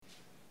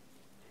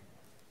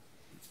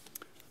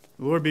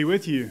The Lord be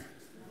with you.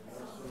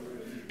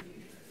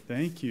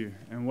 Thank you,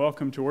 and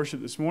welcome to worship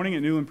this morning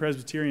at Newland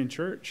Presbyterian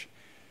Church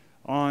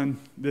on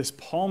this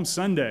Palm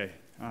Sunday.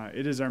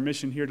 It is our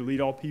mission here to lead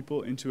all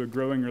people into a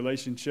growing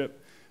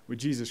relationship with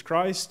Jesus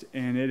Christ,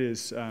 and it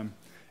is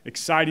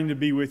exciting to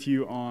be with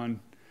you on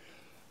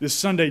this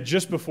Sunday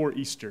just before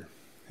Easter.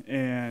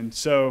 And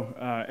so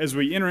as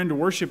we enter into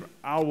worship,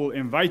 I will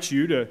invite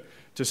you to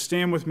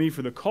stand with me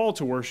for the call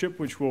to worship,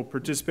 which we'll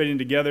participate in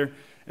together.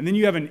 And then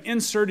you have an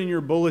insert in your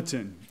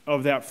bulletin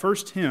of that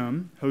first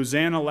hymn,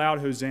 Hosanna, Loud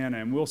Hosanna.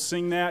 And we'll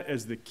sing that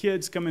as the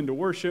kids come into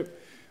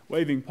worship,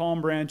 waving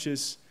palm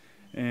branches,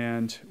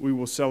 and we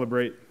will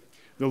celebrate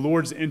the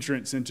Lord's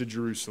entrance into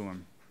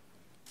Jerusalem.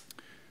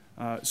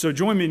 So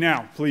join me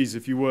now, please,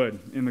 if you would,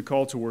 in the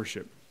call to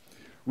worship.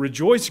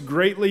 Rejoice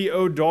greatly,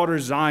 O daughter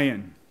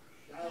Zion.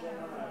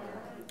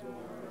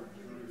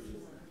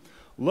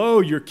 Lo,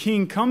 your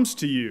king comes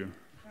to you.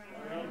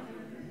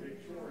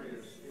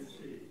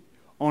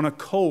 On a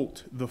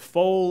colt, the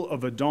foal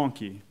of a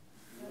donkey.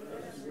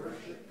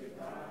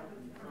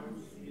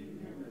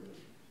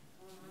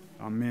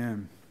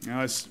 Amen.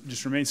 Now let's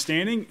just remain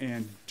standing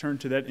and turn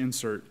to that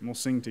insert, and we'll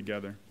sing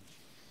together.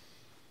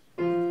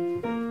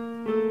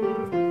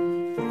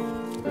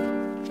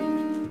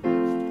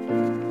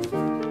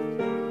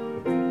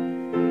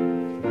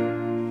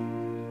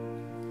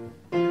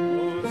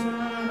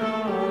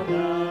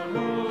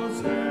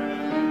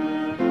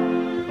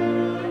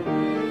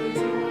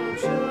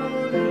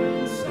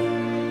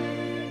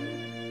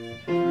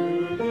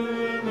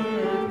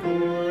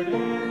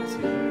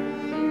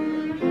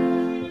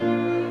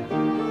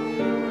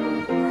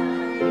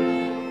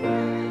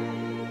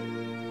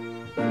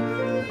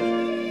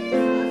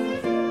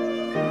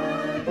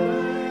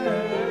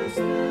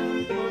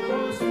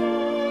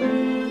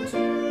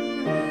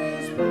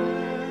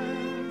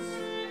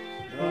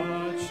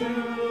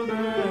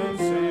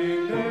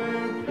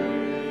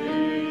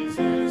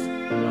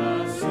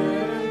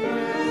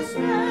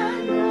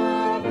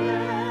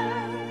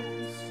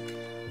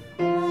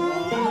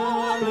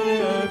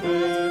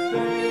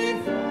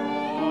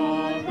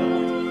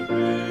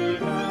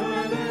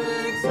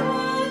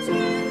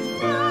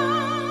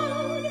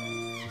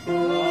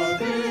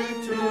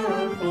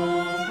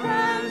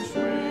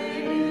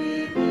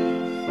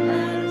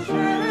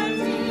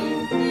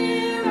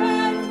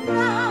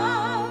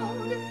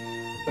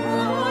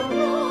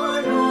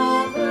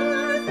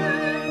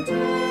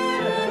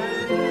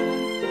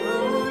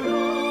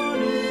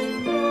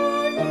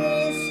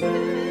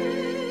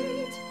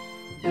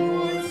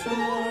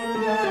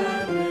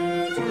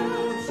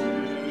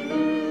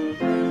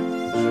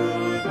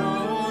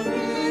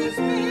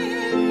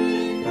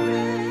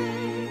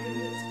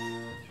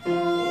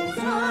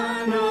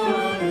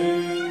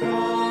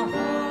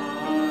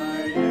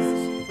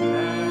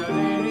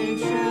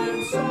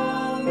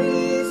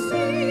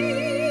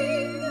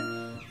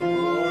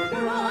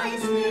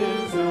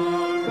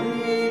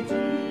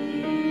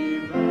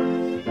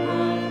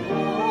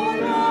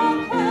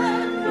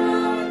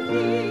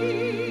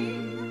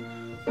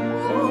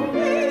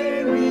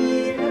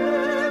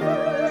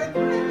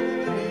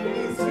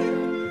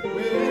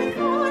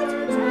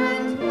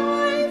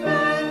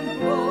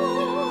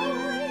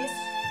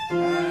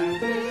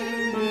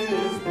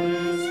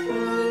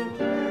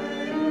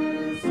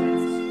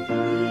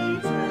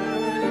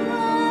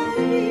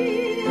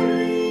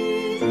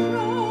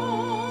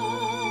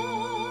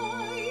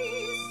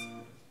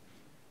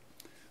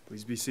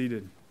 Be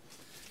seated.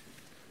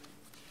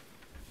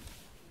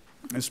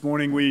 This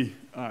morning we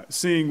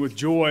sing with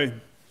joy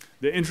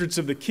the entrance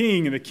of the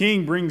King, and the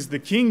King brings the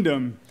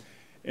kingdom.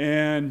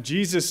 And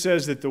Jesus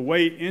says that the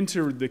way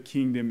into the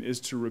kingdom is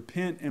to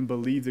repent and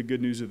believe the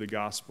good news of the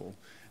gospel.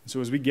 And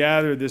so as we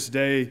gather this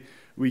day,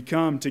 we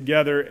come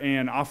together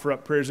and offer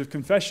up prayers of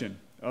confession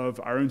of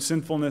our own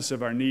sinfulness,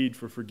 of our need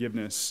for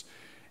forgiveness.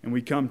 And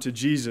we come to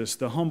Jesus,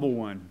 the humble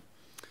one,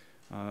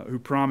 who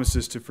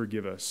promises to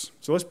forgive us.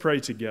 So let's pray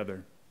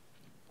together.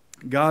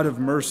 God of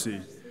mercy,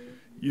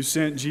 you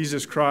sent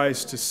Jesus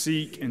Christ to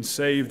seek and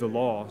save the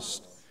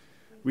lost.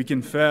 We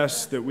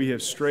confess that we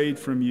have strayed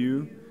from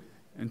you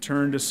and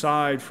turned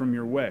aside from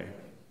your way.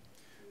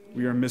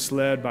 We are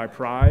misled by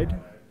pride,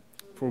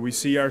 for we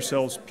see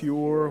ourselves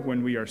pure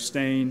when we are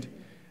stained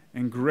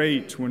and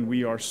great when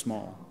we are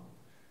small.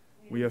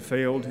 We have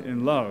failed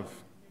in love,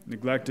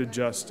 neglected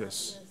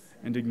justice,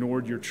 and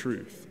ignored your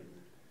truth.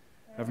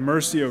 Have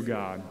mercy, O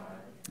God,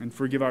 and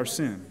forgive our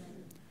sin.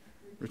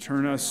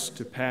 Return us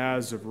to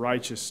paths of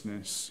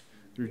righteousness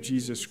through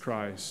Jesus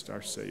Christ,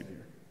 our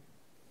Savior.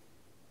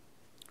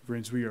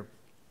 Friends, we are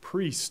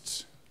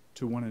priests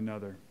to one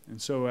another. And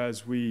so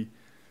as we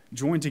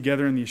join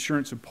together in the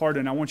assurance of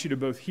pardon, I want you to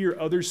both hear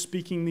others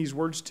speaking these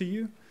words to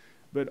you,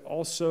 but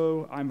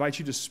also I invite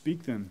you to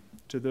speak them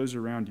to those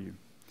around you.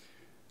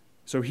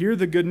 So hear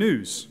the good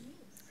news.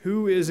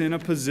 Who is in a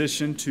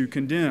position to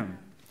condemn?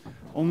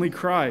 Only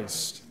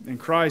Christ. And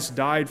Christ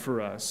died for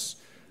us.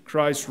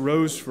 Christ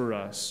rose for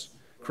us.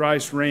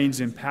 Christ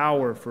reigns in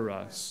power for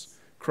us.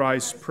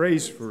 Christ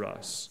prays for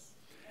us.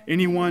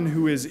 Anyone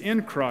who is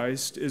in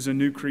Christ is a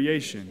new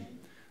creation.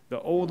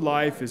 The old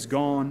life is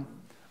gone.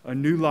 A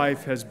new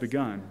life has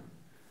begun.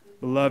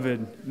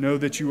 Beloved, know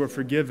that you are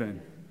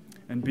forgiven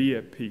and be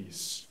at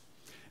peace.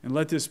 And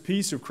let this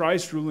peace of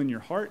Christ rule in your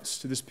hearts.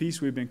 To this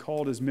peace we have been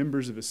called as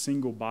members of a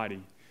single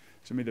body.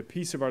 So may the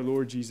peace of our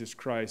Lord Jesus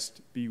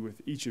Christ be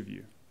with each of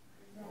you.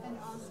 And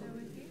also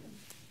with you.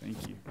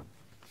 Thank you.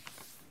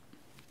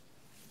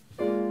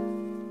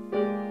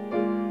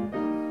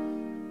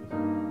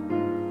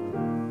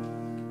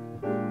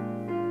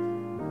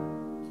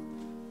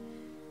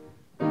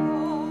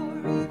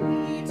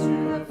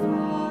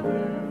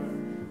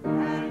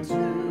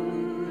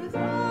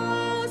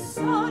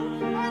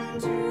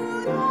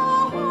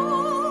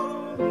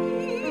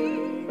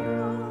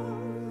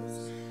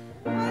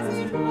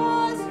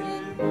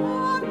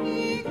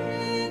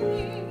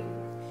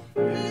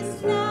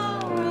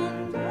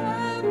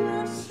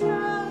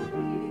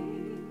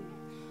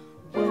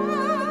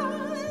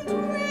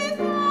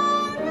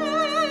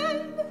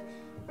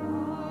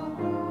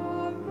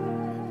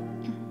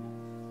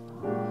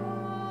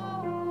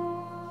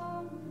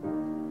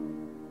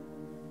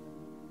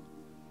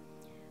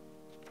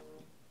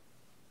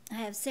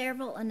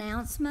 Several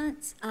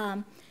announcements.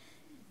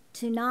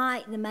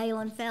 Tonight, the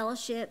Malin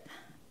Fellowship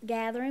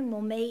Gathering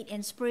will meet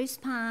in Spruce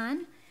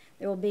Pine.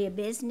 There will be a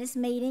business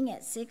meeting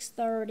at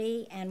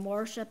 6:30 and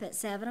worship at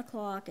 7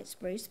 o'clock at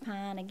Spruce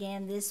Pine.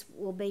 Again, this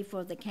will be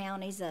for the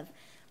counties of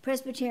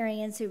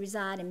Presbyterians who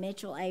reside in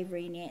Mitchell,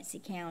 Avery, and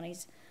Yancey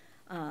counties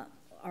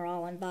are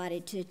all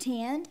invited to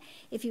attend.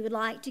 If you would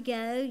like to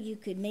go, you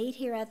could meet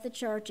here at the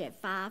church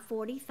at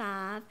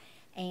 5:45.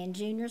 And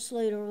Junior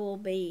Sluter will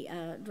be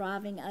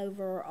driving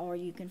over, or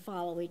you can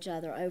follow each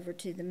other over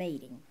to the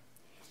meeting.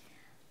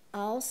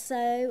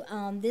 Also,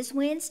 this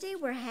Wednesday,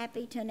 we're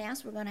happy to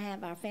announce we're going to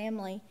have our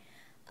family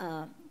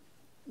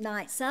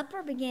night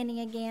supper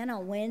beginning again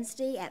on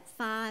Wednesday at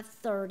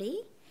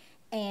 5:30.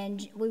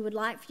 And we would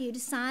like for you to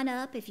sign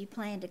up if you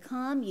plan to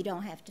come. You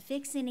don't have to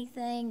fix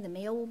anything. The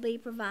meal will be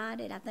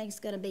provided. I think it's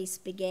going to be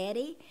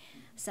spaghetti.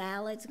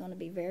 Salad's going to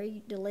be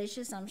very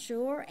delicious, I'm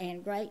sure,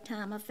 and great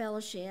time of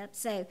fellowship.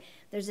 So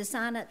there's a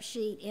sign-up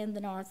sheet in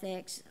the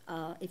narthex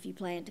if you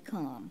plan to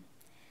come.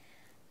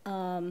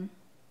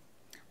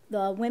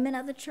 The women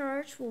of the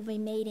church will be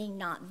meeting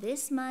not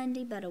this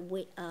Monday, but a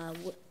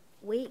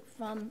week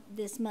from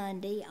this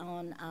Monday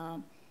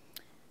on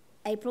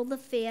April the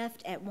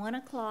 5th at 1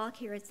 o'clock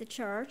here at the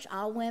church.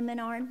 All women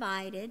are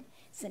invited.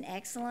 It's an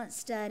excellent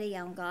study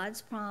on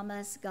God's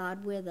promise,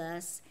 God with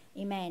us,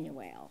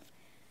 Emmanuel.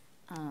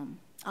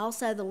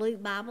 Also, the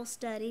Luke Bible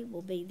study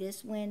will be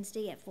this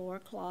Wednesday at 4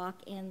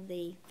 o'clock in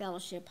the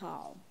fellowship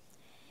hall.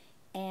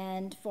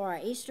 And for our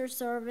Easter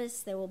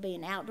service, there will be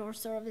an outdoor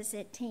service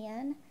at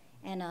 10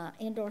 and an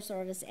indoor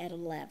service at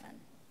 11.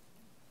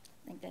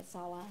 I think that's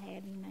all I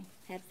had. You may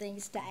have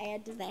things to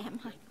add to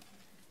that, Mike.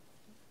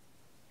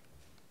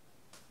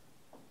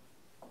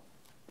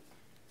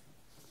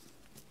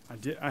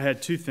 I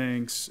had two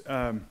things.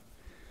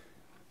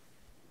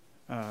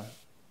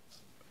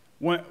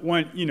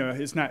 One, you know,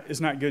 it's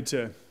not good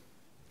to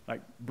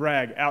like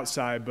brag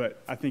outside,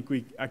 but I think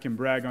I can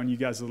brag on you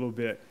guys a little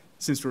bit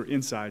since we're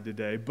inside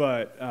today.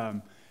 But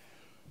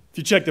if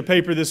you check the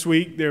paper this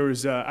week, there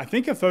was I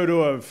think a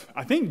photo of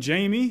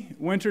Jamie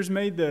Winters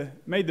made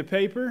the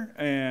paper,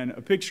 and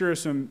a picture of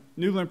some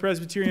Newland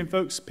Presbyterian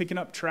folks picking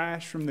up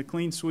trash from the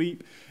clean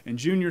sweep, and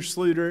Junior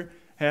Sluter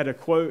had a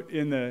quote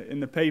in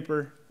the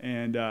paper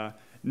and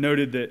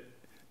noted that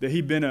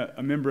he'd been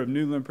a member of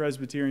Newland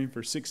Presbyterian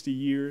for 60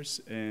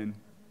 years, and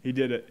he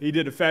did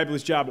a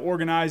fabulous job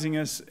organizing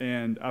us,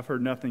 and I've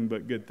heard nothing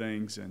but good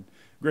things, and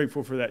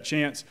grateful for that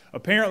chance.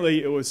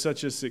 Apparently, it was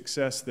such a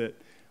success that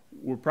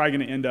we're probably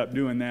going to end up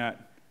doing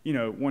that, you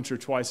know, once or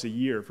twice a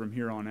year from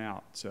here on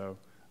out. So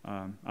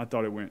I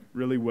thought it went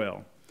really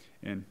well,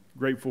 and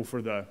grateful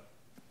for the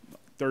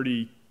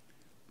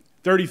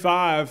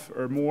 35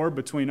 or more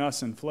between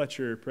us and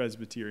Fletcher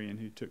Presbyterian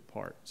who took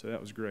part. So that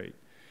was great.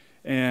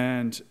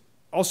 And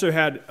also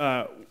had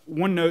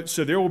one note,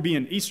 so there will be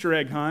an Easter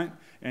egg hunt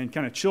and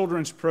kind of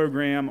children's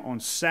program on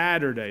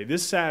Saturday,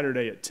 this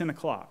Saturday at 10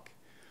 o'clock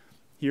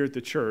here at the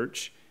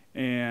church.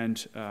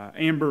 And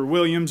Amber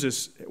Williams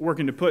is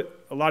working to put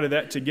a lot of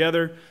that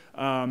together.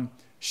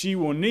 She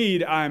will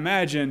need, I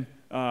imagine,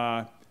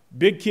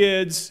 big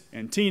kids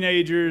and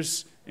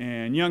teenagers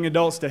and young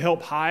adults to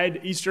help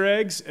hide Easter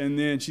eggs, and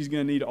then she's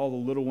going to need all the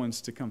little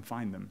ones to come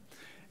find them.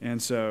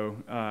 And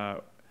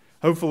so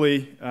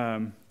hopefully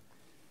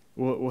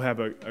we'll have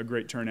a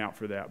great turnout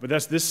for that. But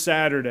that's this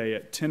Saturday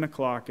at 10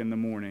 o'clock in the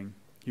morning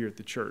here at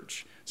the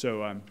church.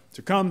 So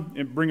come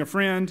and bring a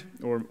friend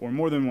or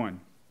more than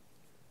one.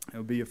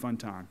 It'll be a fun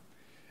time.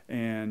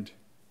 And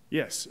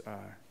yes,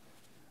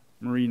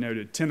 Marie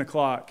noted 10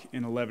 o'clock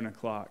and 11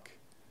 o'clock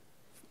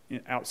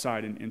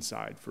outside and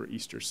inside for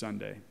Easter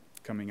Sunday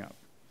coming up.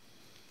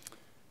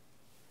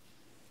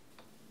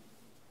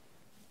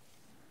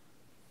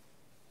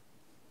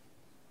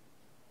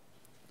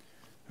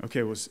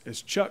 Okay, well,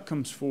 as Chuck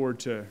comes forward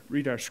to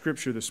read our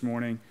scripture this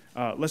morning,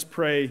 let's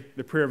pray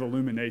the prayer of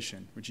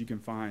illumination, which you can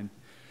find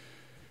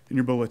in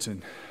your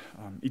bulletin.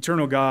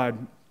 Eternal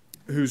God,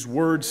 whose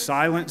word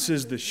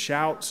silences the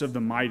shouts of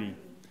the mighty.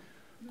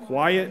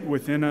 Quiet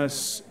within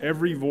us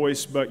every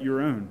voice but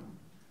your own.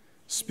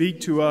 Speak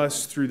to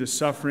us through the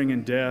suffering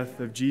and death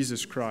of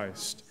Jesus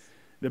Christ,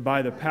 that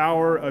by the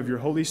power of your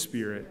Holy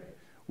Spirit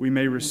we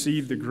may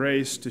receive the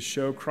grace to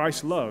show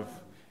Christ's love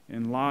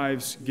in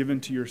lives given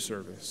to your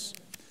service.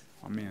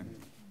 Amen.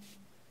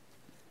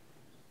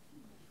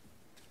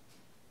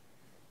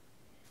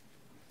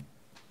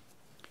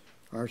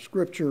 Our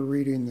scripture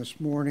reading this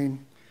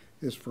morning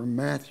is from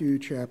Matthew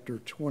chapter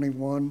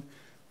 21,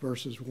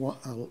 verses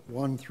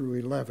 1 through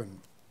 11.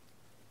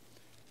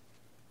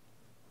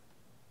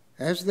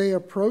 As they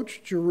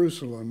approached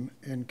Jerusalem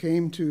and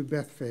came to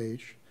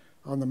Bethphage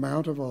on the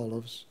Mount of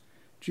Olives,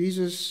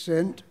 Jesus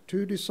sent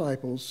 2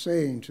 disciples,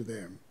 saying to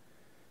them,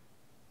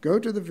 "Go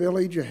to the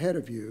village ahead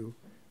of you,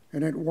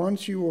 and at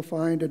once you will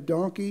find a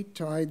donkey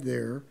tied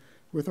there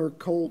with her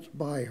colt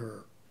by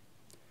her.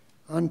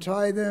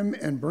 Untie them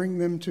and bring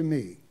them to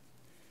me.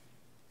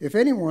 If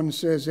anyone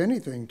says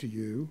anything to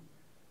you,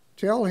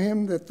 tell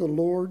him that the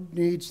Lord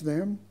needs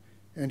them,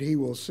 and he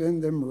will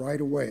send them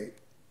right away."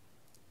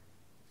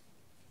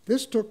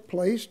 This took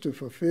place to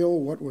fulfill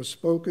what was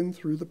spoken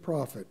through the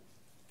prophet.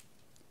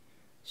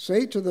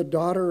 "Say to the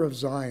daughter of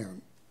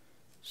Zion,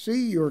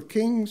 see, your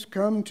kings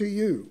come to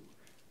you,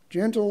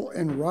 gentle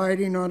and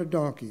riding on a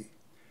donkey,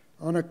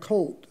 on a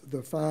colt,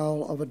 the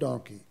foal of a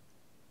donkey."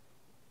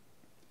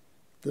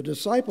 The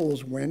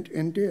disciples went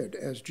and did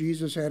as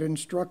Jesus had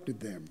instructed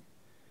them.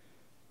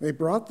 They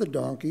brought the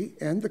donkey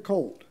and the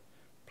colt,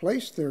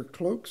 placed their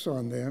cloaks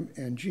on them,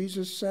 and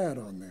Jesus sat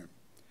on them.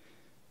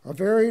 A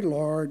very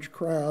large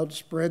crowd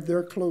spread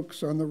their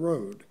cloaks on the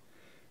road,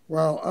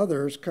 while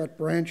others cut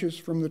branches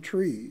from the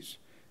trees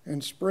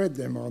and spread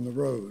them on the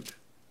road.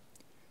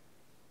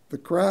 The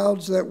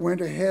crowds that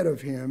went ahead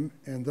of him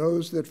and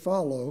those that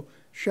follow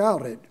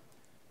shouted,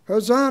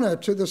 "Hosanna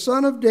to the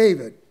Son of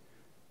David!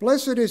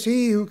 Blessed is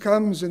he who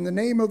comes in the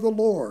name of the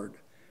Lord!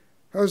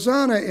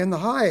 Hosanna in the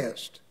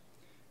highest!"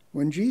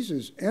 When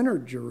Jesus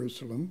entered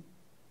Jerusalem,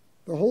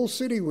 the whole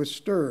city was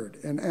stirred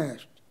and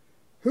asked,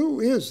 "Who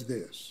is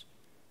this?"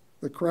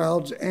 The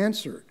crowds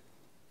answered,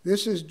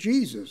 "This is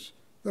Jesus,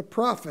 the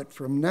prophet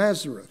from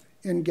Nazareth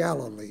in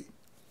Galilee."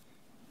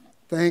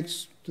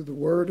 Thanks to the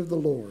word of the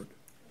Lord.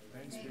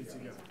 Thanks be to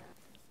God.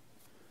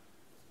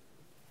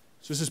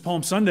 So this is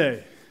Palm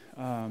Sunday,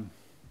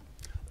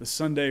 the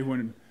Sunday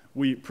when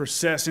we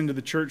process into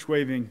the church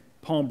waving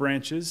palm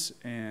branches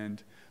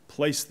and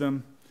place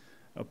them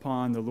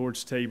upon the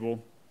Lord's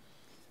table.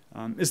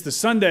 It's the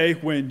Sunday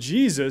when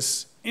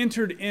Jesus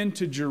entered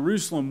into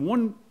Jerusalem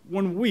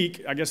one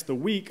week, I guess the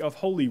week of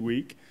Holy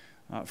Week.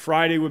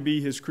 Friday would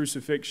be his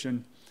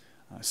crucifixion.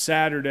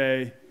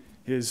 Saturday,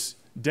 his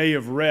day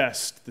of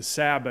rest, the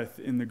Sabbath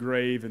in the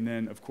grave. And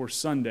then, of course,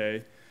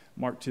 Sunday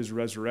marked his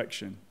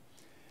resurrection.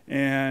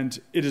 And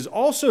it is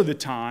also the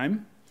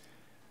time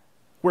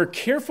where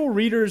careful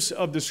readers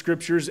of the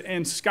Scriptures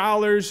and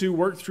scholars who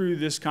work through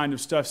this kind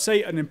of stuff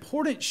say an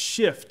important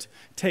shift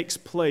takes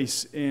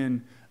place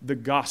in the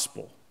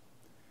gospel.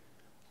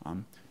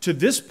 To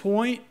this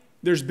point,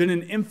 there's been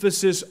an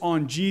emphasis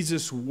on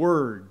Jesus'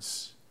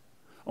 words,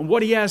 on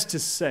what he has to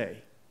say,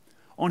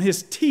 on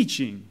his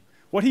teaching,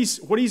 what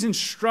he's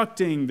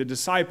instructing the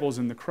disciples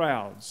and the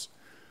crowds.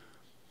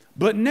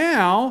 But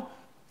now,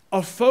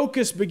 a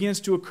focus begins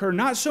to occur,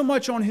 not so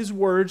much on his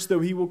words, though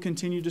he will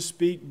continue to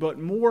speak, but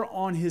more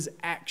on his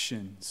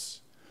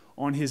actions,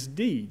 on his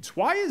deeds.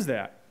 Why is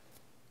that?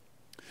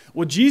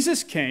 Well,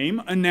 Jesus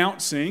came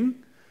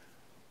announcing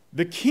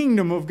the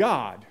kingdom of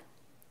God.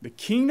 The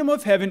kingdom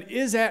of heaven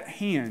is at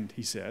hand,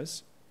 he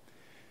says.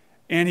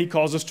 And he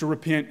calls us to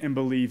repent and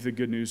believe the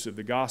good news of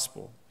the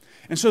gospel.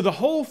 And so the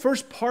whole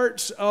first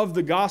parts of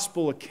the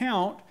gospel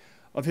account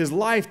of his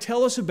life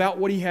tell us about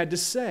what he had to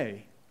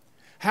say,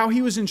 how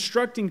he was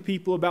instructing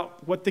people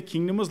about what the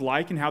kingdom was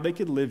like and how they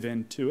could live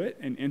into it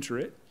and enter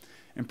it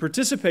and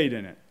participate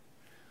in it.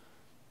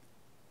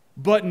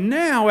 But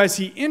now, as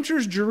he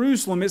enters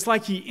Jerusalem, it's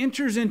like he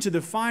enters into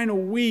the final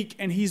week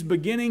and he's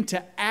beginning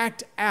to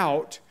act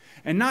out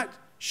and not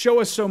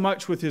show us so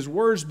much with his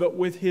words, but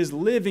with his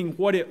living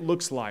what it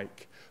looks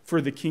like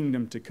for the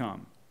kingdom to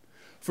come.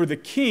 For the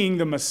king,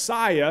 the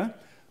Messiah,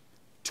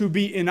 to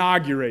be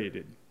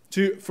inaugurated,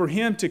 for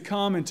him to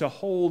come and to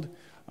hold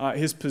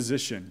his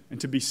position and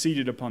to be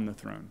seated upon the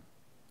throne.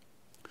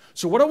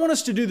 So what I want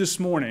us to do this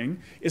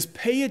morning is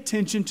pay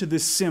attention to the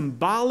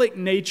symbolic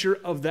nature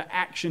of the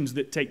actions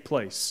that take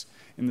place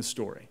in the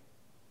story.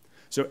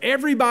 So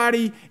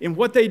everybody in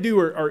what they do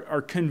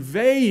are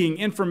conveying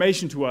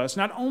information to us,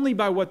 not only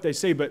by what they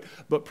say, but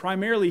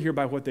primarily here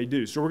by what they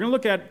do. So we're going to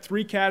look at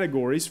 3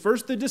 categories.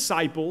 First, the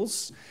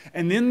disciples,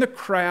 and then the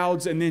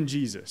crowds, and then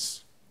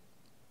Jesus.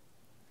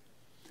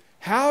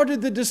 How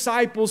did the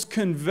disciples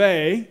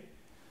convey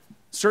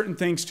certain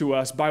things to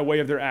us by way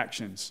of their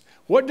actions?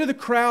 What do the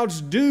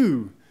crowds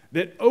do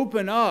that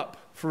open up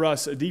for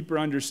us a deeper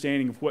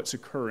understanding of what's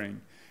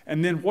occurring?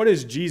 And then what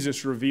is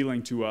Jesus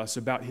revealing to us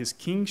about his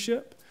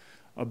kingship,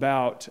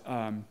 about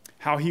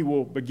how he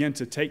will begin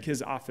to take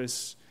his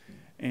office,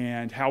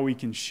 and how we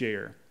can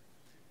share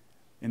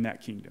in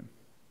that kingdom.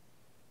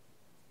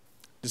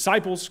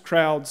 Disciples,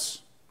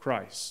 crowds,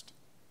 Christ.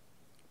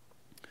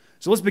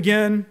 So let's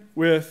begin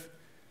with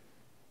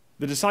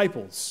the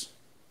disciples.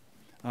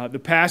 The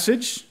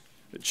passage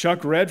that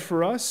Chuck read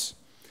for us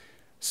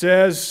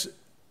says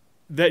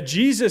that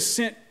Jesus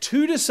sent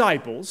 2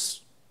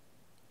 disciples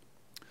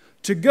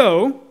to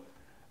go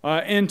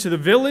into the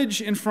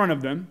village in front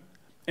of them,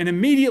 and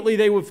immediately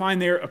they would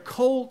find there a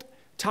colt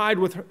tied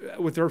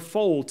with her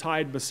foal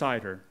tied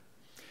beside her.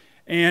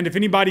 And if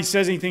anybody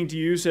says anything to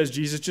you, says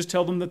Jesus, just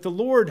tell them that the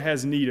Lord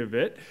has need of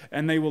it,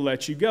 and they will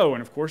let you go.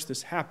 And of course,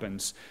 this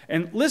happens.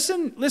 And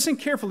listen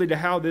carefully to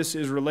how this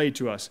is relayed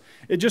to us.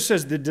 It just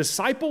says, the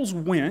disciples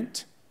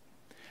went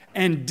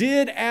and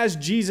did as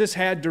Jesus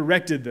had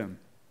directed them.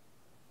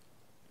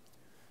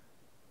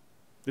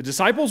 The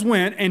disciples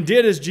went and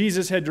did as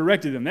Jesus had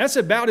directed them. That's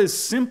about as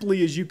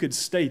simply as you could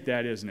state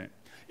that, isn't it?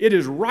 It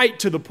is right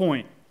to the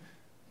point.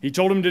 He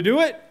told them to do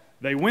it,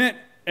 they went,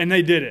 and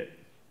they did it.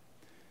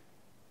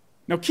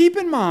 Now keep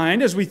in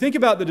mind, as we think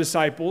about the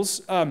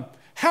disciples,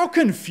 how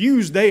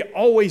confused they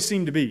always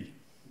seem to be.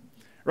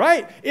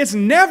 Right? It's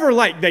never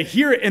like they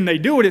hear it and they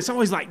do it. It's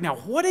always like, now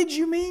what did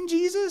you mean,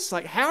 Jesus?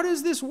 Like, how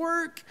does this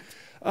work?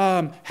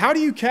 How do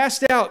you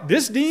cast out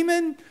this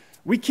demon?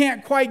 We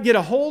can't quite get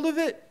a hold of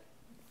it.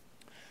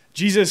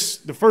 Jesus,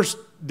 the first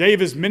day of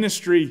his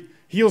ministry,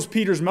 heals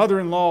Peter's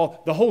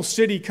mother-in-law. The whole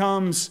city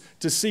comes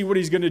to see what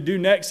he's going to do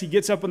next. He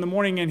gets up in the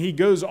morning and he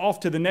goes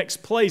off to the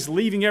next place,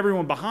 leaving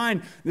everyone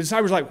behind. The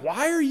disciples are like,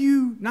 why are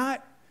you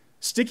not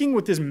sticking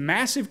with this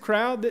massive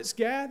crowd that's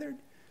gathered?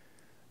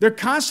 They're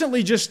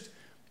constantly just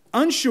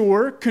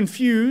unsure,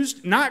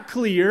 confused, not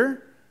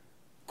clear,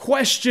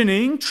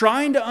 questioning,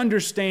 trying to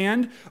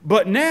understand.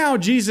 But now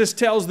Jesus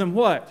tells them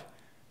what?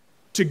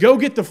 To go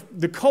get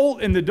the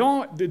colt and the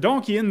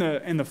donkey and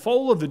the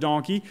foal of the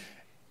donkey,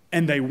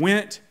 and they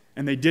went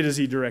and they did as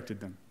he directed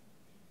them.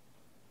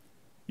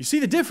 You see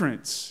the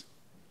difference?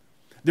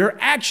 Their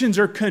actions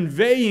are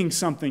conveying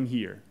something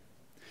here.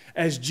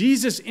 As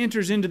Jesus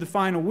enters into the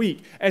final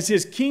week, as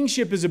his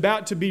kingship is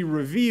about to be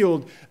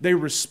revealed, they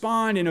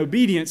respond in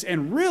obedience.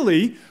 And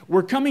really,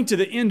 we're coming to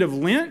the end of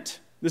Lent,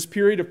 this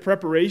period of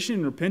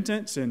preparation,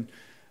 repentance, and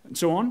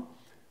so on,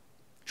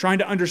 trying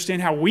to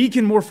understand how we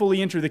can more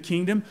fully enter the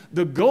kingdom.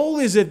 The goal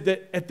is at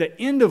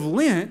the end of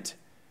Lent,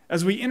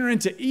 as we enter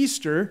into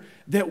Easter,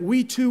 that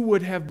we too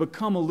would have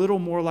become a little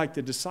more like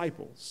the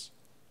disciples,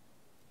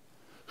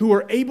 who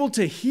are able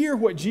to hear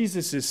what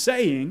Jesus is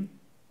saying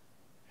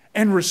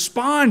and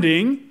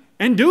responding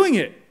and doing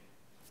it,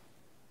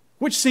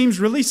 which seems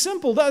really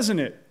simple, doesn't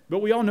it? But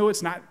we all know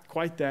it's not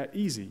quite that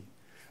easy.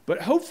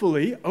 But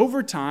hopefully,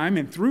 over time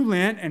and through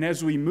Lent and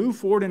as we move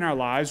forward in our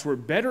lives, we're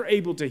better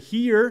able to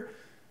hear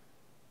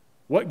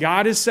what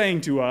God is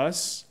saying to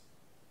us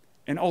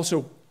and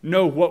also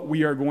know what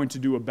we are going to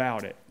do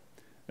about it.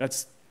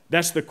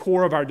 That's the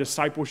core of our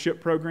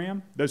discipleship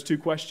program, those 2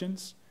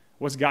 questions.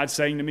 What's God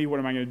saying to me? What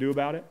am I going to do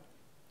about it?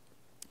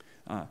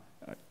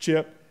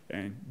 Chip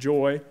and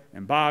Joy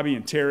and Bobby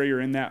and Terry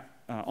are in that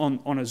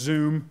on a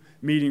Zoom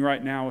meeting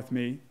right now with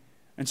me.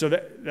 And so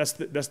that's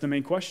the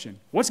main question.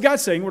 What's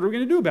God saying? What are we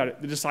going to do about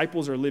it? The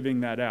disciples are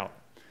living that out.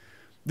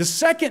 The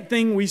second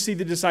thing we see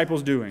the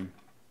disciples doing,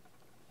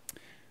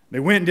 they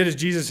went and did as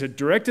Jesus had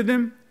directed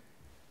them.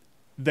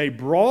 They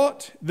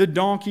brought the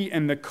donkey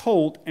and the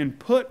colt and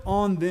put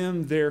on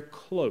them their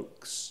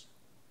cloaks.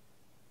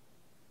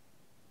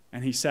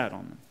 And he sat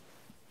on them.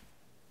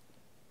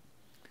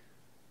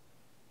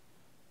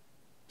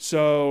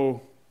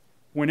 So,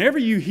 whenever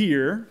you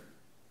hear,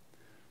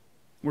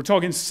 we're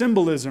talking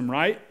symbolism,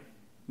 right?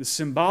 The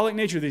symbolic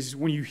nature of these.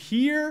 When you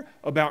hear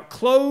about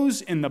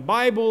clothes in the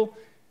Bible,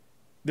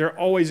 they're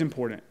always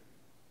important.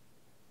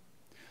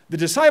 The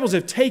disciples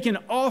have taken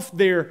off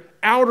their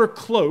outer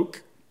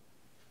cloak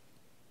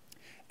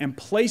and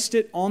placed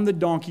it on the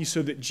donkey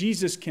so that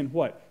Jesus can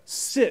what?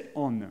 Sit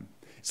on them.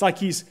 It's like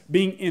he's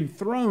being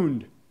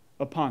enthroned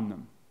upon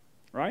them,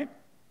 right?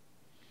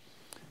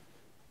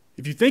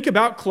 If you think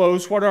about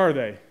clothes, what are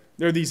they?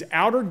 They're these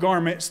outer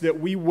garments that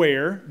we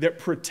wear that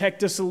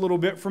protect us a little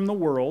bit from the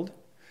world,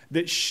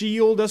 that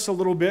shield us a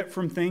little bit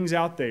from things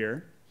out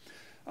there.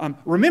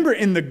 Remember,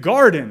 in the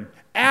garden,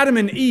 Adam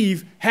and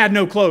Eve had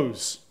no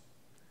clothes.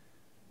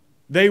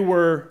 They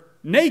were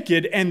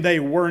naked and they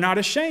were not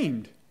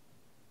ashamed.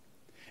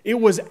 It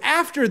was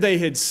after they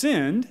had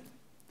sinned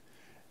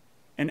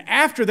and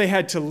after they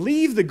had to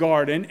leave the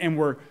garden and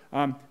were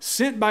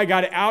sent by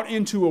God out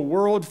into a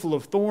world full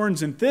of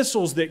thorns and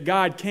thistles that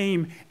God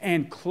came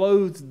and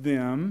clothed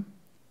them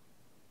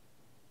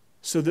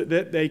so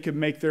that they could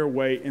make their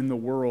way in the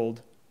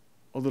world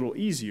a little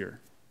easier,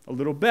 a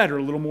little better,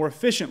 a little more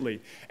efficiently.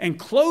 And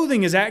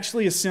clothing is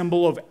actually a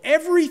symbol of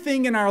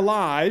everything in our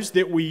lives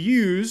that we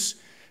use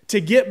to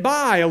get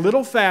by a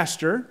little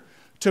faster,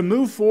 to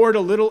move forward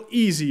a little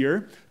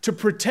easier, to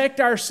protect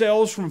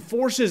ourselves from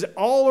forces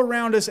all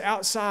around us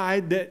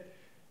outside that,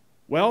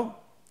 well,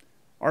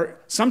 are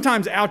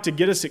sometimes out to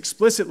get us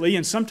explicitly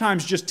and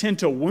sometimes just tend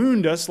to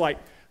wound us like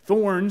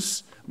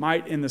thorns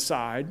might in the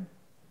side.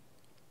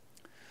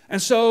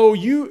 And so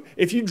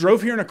if you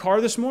drove here in a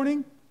car this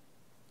morning,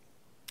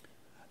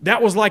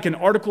 that was like an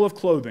article of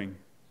clothing.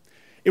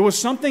 It was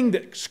something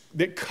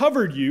that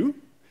covered you,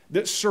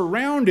 that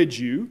surrounded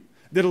you,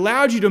 that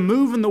allowed you to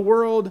move in the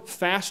world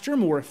faster,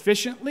 more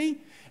efficiently,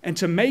 and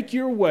to make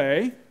your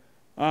way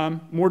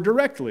more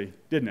directly,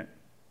 didn't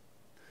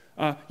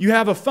it? You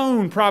have a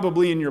phone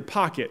probably in your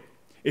pocket.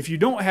 If you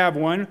don't have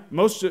one,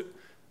 most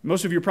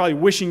of you are probably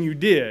wishing you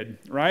did,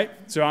 right?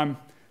 So I'm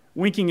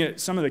winking at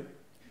some of the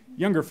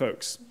younger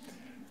folks.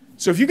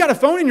 So if you got a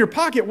phone in your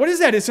pocket, what is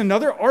that? It's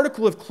another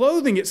article of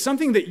clothing. It's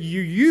something that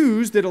you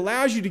use that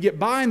allows you to get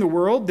by in the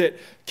world, that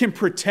can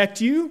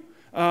protect you.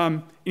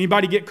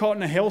 Anybody get caught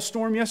in a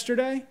hailstorm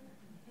yesterday?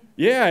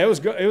 Yeah, it was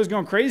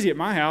going crazy at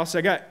my house.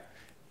 I got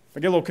a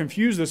little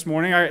confused this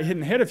morning. I got hit in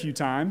the head a few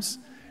times.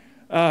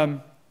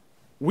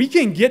 We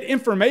can get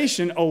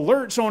information,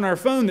 alerts on our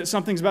phone that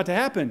something's about to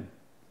happen.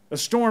 A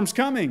storm's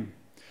coming.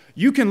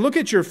 You can look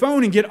at your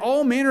phone and get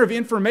all manner of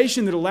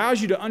information that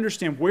allows you to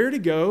understand where to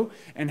go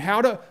and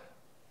how to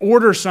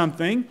order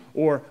something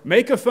or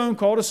make a phone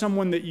call to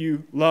someone that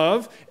you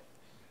love.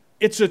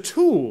 It's a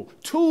tool.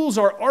 Tools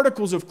are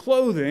articles of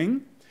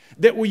clothing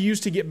that we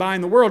use to get by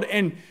in the world.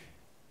 And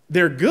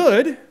they're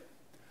good,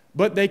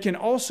 but they can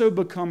also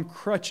become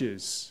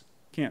crutches,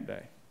 can't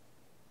they?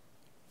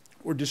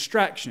 Or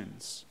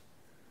distractions.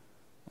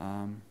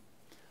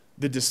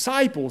 The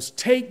disciples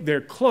take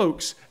their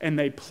cloaks and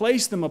they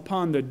place them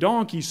upon the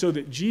donkey so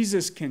that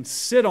Jesus can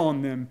sit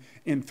on them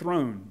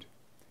enthroned.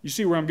 You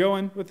see where I'm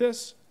going with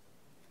this?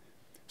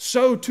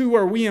 So too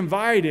are we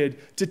invited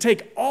to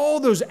take all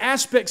those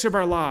aspects of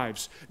our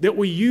lives that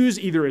we use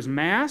either as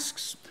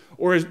masks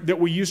or that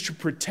we use to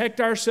protect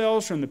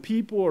ourselves from the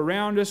people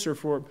around us or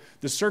for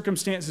the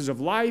circumstances of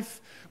life.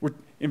 We're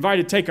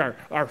invited to take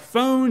our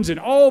phones and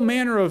all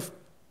manner of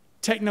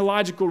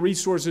technological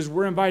resources.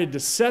 We're invited to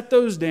set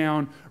those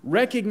down,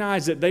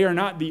 recognize that they are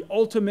not the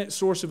ultimate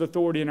source of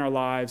authority in our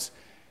lives,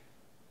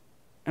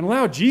 and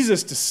allow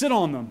Jesus to sit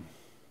on them.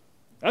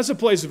 That's a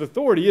place of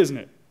authority, isn't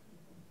it?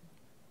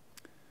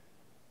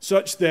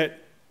 Such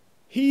that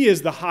he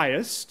is the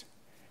highest,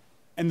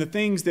 and the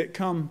things that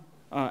come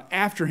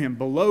after him,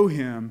 below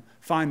him,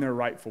 find their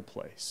rightful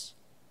place.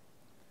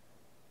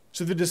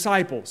 So the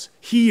disciples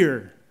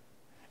hear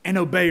and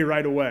obey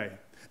right away.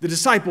 The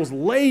disciples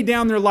lay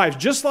down their lives,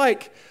 just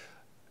like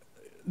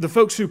the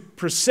folks who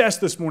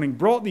processed this morning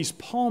brought these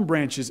palm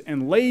branches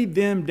and laid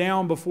them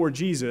down before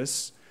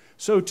Jesus.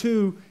 So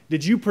too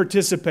did you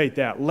participate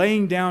that,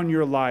 laying down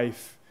your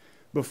life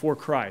before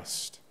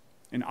Christ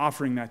and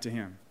offering that to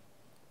him.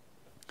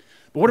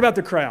 But what about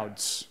the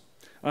crowds?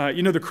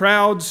 The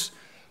crowds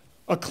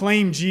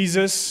acclaim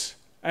Jesus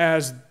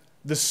as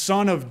the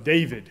Son of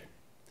David.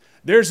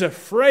 There's a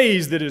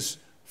phrase that is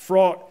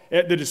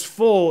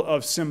full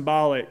of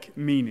symbolic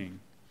meaning.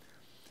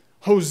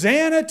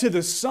 Hosanna to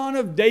the Son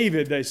of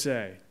David, they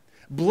say.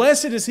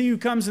 Blessed is he who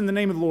comes in the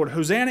name of the Lord.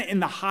 Hosanna in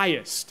the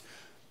highest.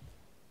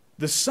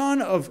 The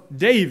Son of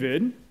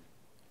David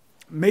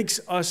makes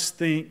us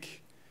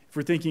think, if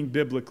we're thinking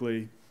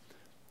biblically,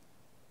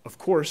 of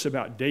course,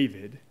 about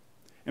David.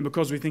 And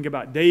because we think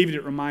about David,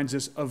 it reminds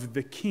us of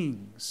the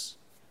kings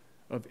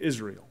of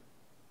Israel.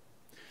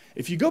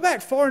 If you go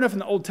back far enough in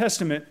the Old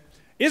Testament,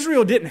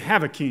 Israel didn't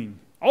have a king.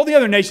 All the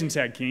other nations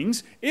had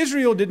kings.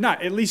 Israel did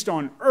not, at least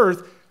on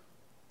earth.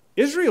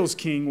 Israel's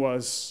king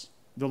was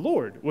the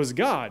Lord, was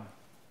God.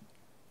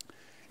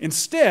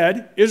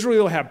 Instead,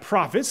 Israel had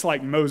prophets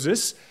like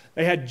Moses.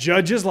 They had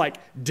judges like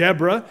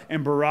Deborah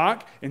and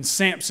Barak and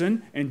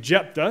Samson and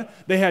Jephthah.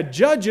 They had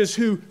judges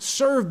who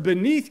served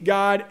beneath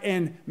God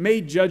and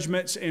made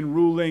judgments and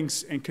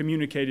rulings and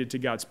communicated to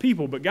God's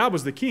people. But God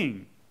was the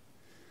king.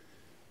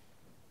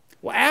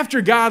 Well,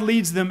 after God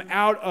leads them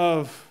out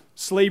of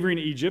slavery in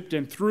Egypt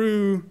and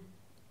through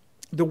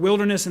the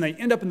wilderness and they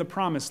end up in the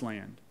promised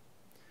land,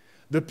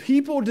 the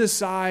people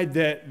decide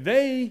that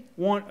they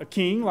want a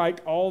king like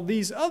all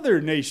these other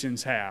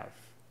nations have.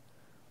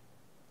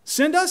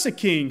 Send us a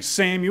king,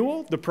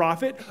 Samuel, the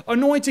prophet.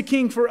 Anoint a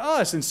king for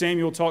us. And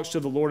Samuel talks to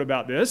the Lord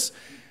about this.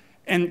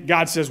 And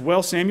God says,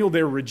 well, Samuel,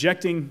 they're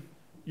rejecting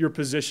your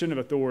position of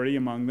authority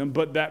among them,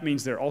 but that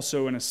means they're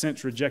also, in a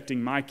sense,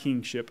 rejecting my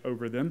kingship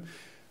over them.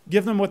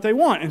 Give them what they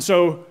want. And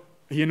so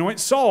he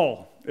anoints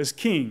Saul as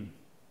king.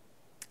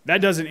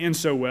 That doesn't end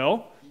so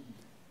well.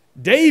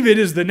 David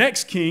is the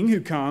next king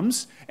who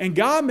comes, and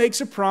God makes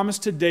a promise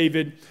to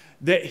David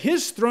that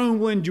his throne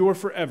will endure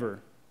forever.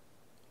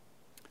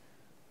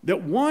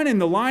 That one in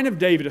the line of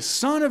David, a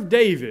son of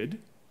David,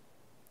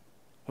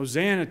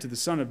 Hosanna to the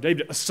son of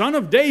David, a son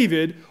of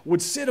David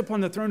would sit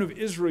upon the throne of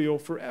Israel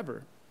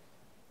forever.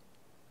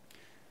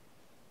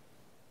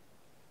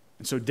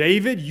 And so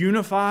David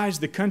unifies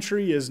the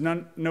country as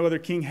no other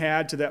king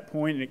had to that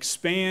point and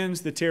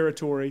expands the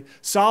territory.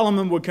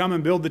 Solomon would come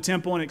and build the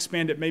temple and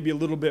expand it maybe a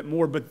little bit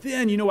more. But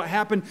then, you know what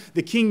happened?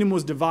 The kingdom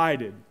was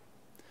divided,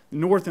 the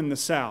north and the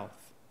south.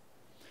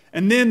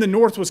 And then the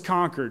north was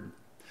conquered.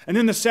 And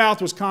then the south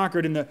was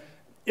conquered. And the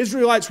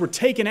Israelites were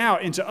taken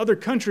out into other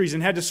countries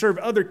and had to serve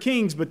other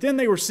kings. But then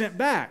they were sent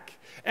back.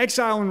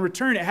 Exile and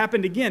return. It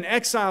happened again.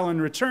 Exile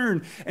and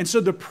return. And so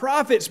the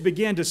prophets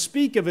began to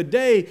speak of a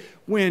day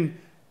when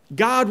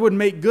God would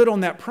make good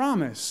on that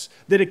promise,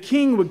 that a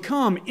king would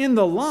come in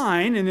the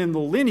line and in the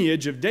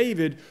lineage of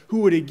David who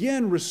would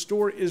again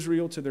restore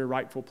Israel to their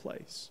rightful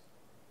place.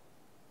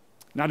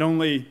 Not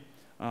only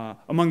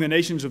among the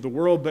nations of the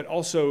world, but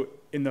also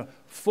in the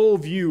full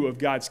view of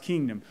God's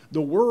kingdom.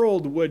 The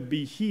world would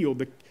be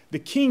healed. The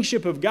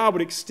kingship of God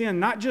would extend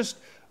not just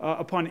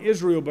upon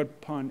Israel, but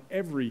upon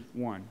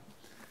everyone.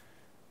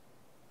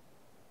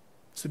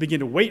 So they began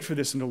to wait for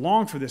this and to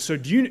long for this. So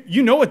do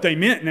you know what they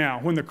meant now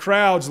when the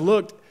crowds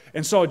looked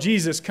and saw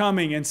Jesus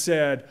coming and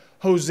said,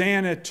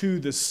 Hosanna to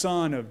the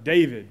Son of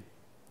David?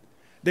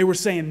 They were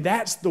saying,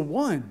 that's the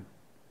one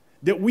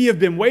that we have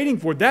been waiting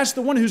for. That's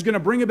the one who's going to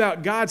bring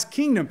about God's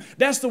kingdom.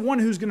 That's the one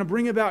who's going to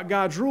bring about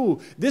God's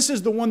rule. This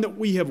is the one that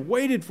we have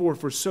waited for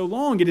so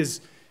long. It is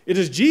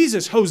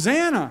Jesus.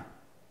 Hosanna,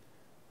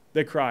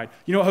 they cried.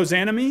 You know what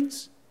Hosanna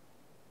means?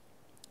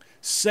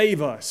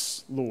 Save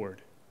us,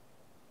 Lord.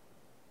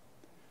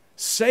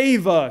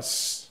 Save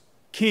us,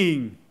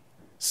 King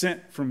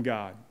sent from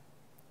God.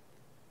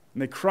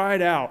 And they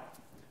cried out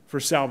for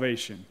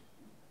salvation.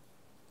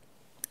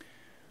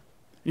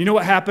 You know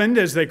what happened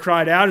as they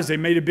cried out, as they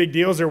made a big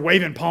deal, as they're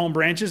waving palm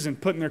branches and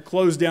putting their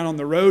clothes down on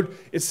the road?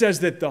 It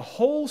says that the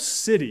whole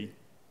city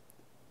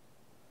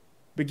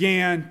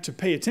began to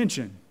pay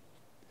attention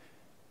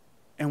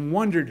and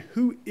wondered,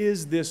 who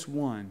is this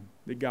one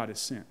that God has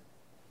sent?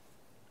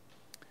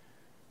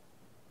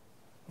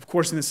 Of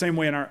course, in the same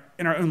way in our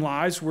own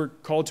lives, we're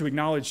called to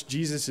acknowledge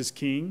Jesus as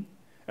King,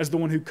 as the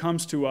one who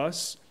comes to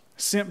us,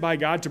 sent by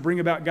God to bring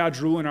about God's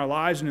rule in our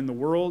lives and in the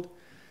world.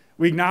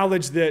 We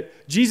acknowledge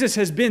that Jesus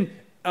has been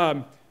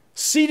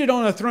seated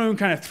on a throne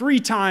kind of 3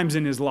 times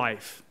in his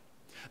life.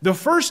 The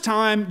first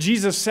time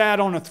Jesus sat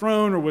on a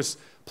throne or was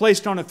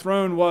placed on a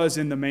throne was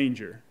in the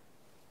manger.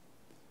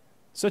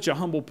 Such a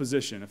humble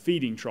position, a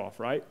feeding trough,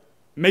 right?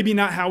 Maybe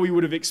not how we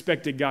would have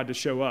expected God to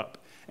show up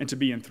and to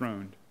be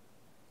enthroned.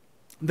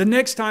 The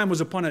next time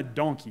was upon a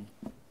donkey.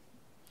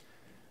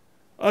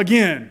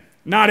 Again,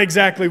 not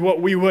exactly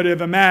what we would have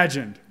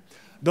imagined.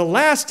 The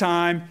last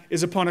time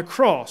is upon a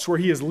cross where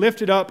he is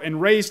lifted up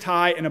and raised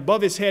high, and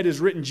above his head is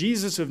written,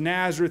 Jesus of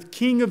Nazareth,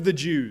 King of the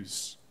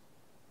Jews.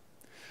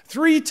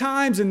 3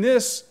 times in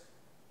this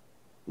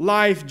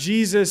life,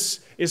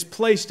 Jesus is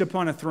placed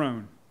upon a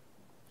throne.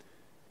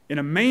 In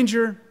a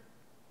manger,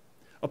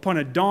 upon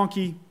a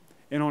donkey,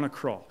 and on a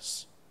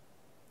cross.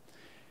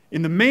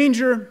 In the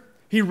manger,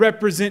 he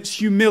represents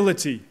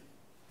humility.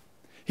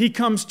 He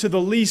comes to the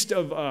least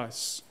of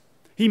us.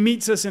 He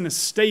meets us in a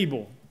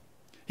stable.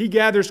 He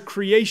gathers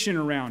creation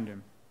around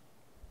him.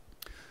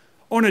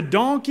 On a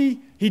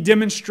donkey, he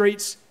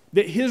demonstrates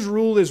that his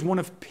rule is one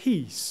of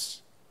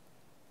peace.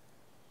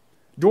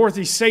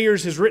 Dorothy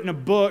Sayers has written a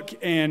book,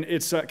 and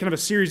it's kind of a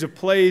series of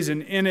plays,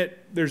 and in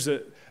it there's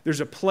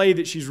a play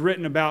that she's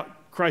written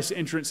about Christ's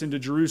entrance into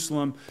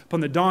Jerusalem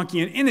upon the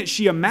donkey, and in it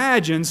she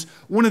imagines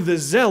one of the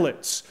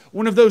zealots,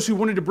 one of those who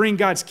wanted to bring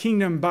God's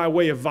kingdom by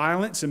way of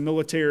violence and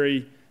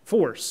military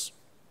force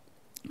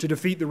to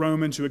defeat the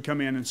Romans who had come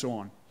in and so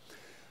on.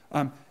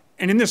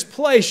 And in this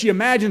play, she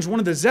imagines one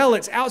of the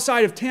zealots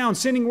outside of town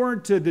sending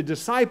word to the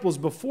disciples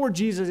before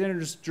Jesus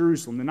enters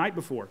Jerusalem, the night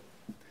before.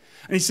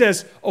 And he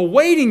says,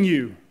 awaiting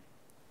you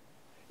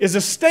is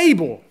a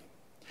stable.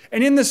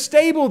 And in the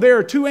stable there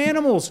are 2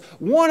 animals.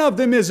 One of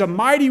them is a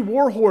mighty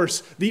war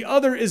horse. The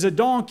other is a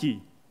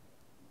donkey.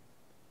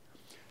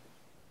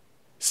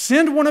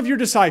 Send one of your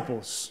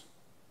disciples.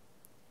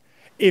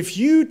 If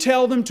you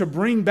tell them to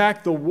bring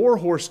back the war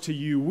horse to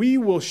you, we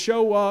will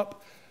show up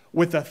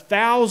with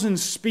 1,000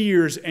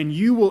 spears, and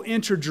you will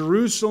enter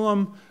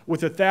Jerusalem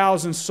with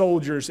 1,000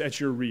 soldiers at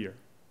your rear.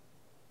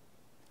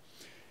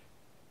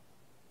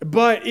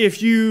 But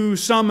if you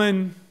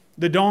summon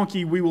the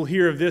donkey, we will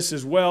hear of this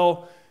as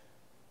well,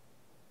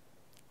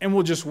 and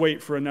we'll just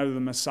wait for another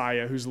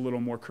Messiah who's a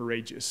little more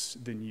courageous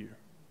than you.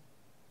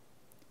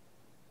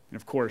 And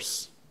of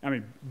course,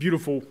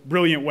 beautiful,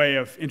 brilliant way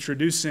of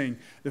introducing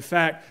the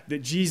fact that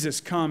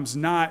Jesus comes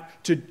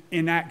not to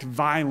enact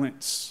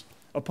violence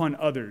upon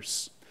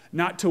others,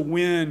 not to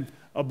win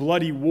a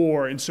bloody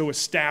war and so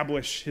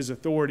establish his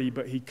authority,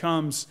 but he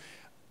comes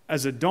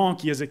as a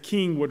donkey, as a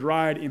king would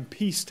ride in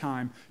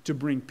peacetime to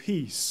bring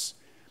peace.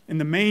 In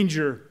the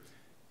manger,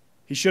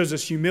 he shows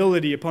us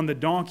humility. Upon the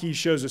donkey, he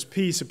shows us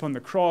peace. Upon the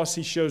cross,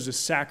 he shows us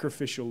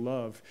sacrificial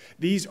love.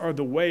 These are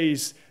the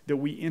ways that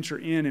we enter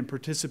in and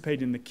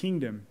participate in the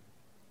kingdom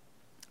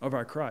of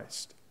our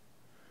Christ.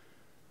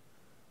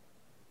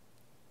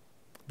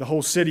 The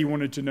whole city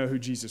wanted to know who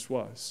Jesus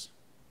was.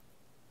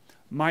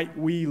 Might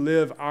we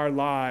live our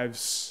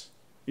lives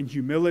in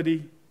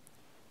humility,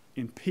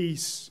 in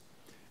peace,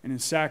 and in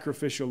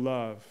sacrificial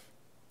love,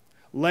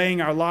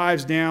 laying our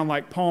lives down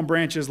like palm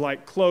branches,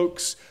 like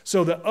cloaks,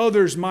 so that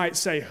others might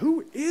say,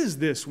 who is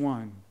this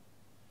one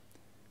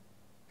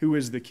who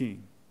is the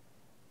King?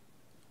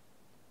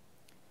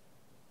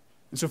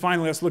 And so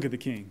finally, let's look at the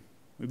King.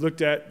 We've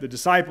looked at the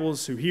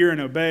disciples who hear and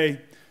obey,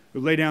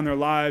 who lay down their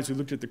lives. We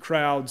looked at the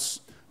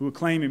crowds who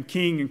acclaim him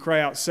king and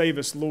cry out, "Save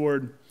us,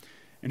 Lord,"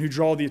 and who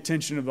draw the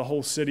attention of the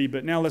whole city.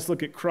 But now let's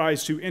look at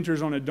Christ, who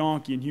enters on a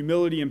donkey in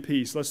humility and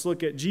peace. Let's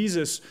look at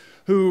Jesus,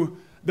 who,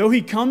 though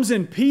he comes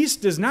in peace,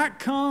 does not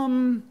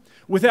come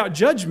without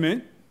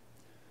judgment.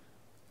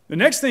 The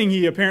next thing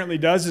he apparently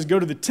does is go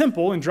to the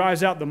temple and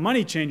drives out the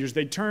money changers.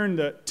 They turn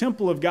the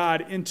temple of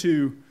God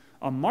into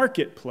a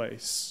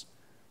marketplace.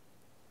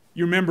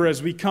 You remember,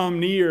 as we come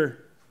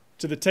near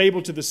to the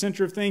table, to the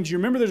center of things, you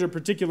remember there's a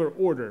particular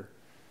order.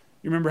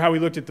 You remember how we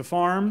looked at the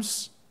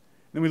farms,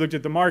 then we looked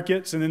at the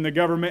markets, and then the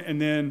government,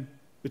 and then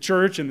the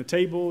church, and the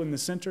table in the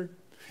center.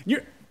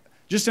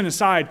 Just an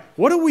aside,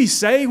 what do we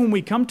say when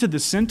we come to the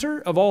center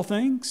of all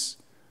things?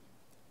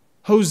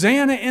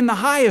 Hosanna in the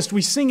highest.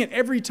 We sing it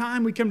every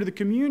time we come to the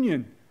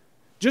communion.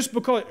 Just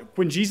because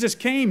when Jesus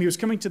came, he was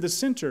coming to the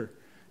center.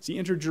 As he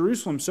entered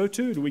Jerusalem, so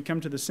too do we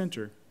come to the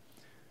center.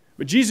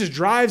 But Jesus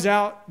drives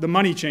out the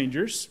money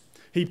changers.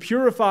 He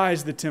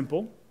purifies the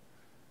temple.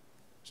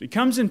 So he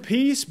comes in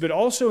peace, but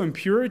also in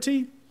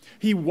purity.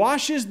 He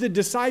washes the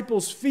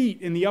disciples'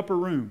 feet in the upper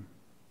room.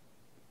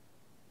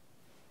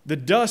 The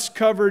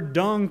dust-covered,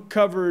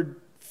 dung-covered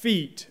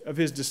feet of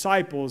his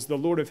disciples, the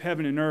Lord of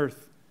heaven and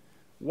earth,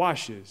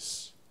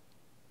 washes.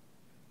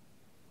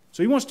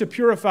 So he wants to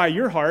purify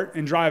your heart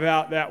and drive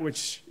out that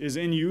which is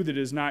in you that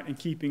is not in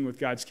keeping with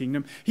God's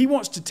kingdom. He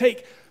wants to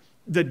take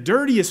the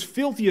dirtiest,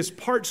 filthiest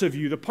parts of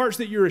you, the parts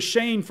that you're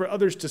ashamed for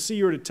others to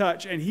see or to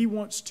touch, and he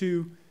wants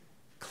to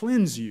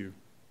cleanse you.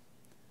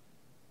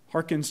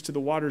 Harkens to the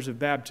waters of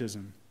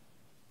baptism.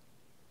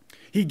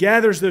 He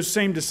gathers those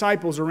same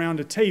disciples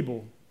around a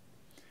table,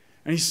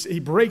 and he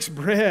breaks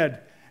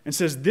bread and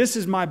says, "This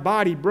is my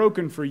body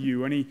broken for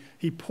you." And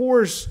he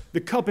pours the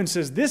cup and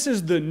says, "This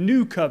is the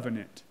new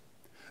covenant,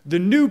 the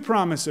new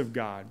promise of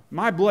God.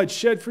 My blood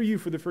shed for you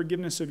for the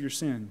forgiveness of your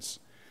sins."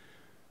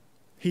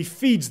 He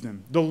feeds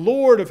them. The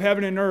Lord of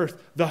heaven and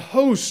earth, the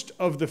host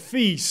of the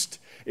feast,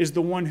 is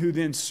the one who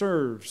then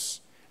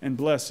serves and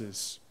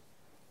blesses.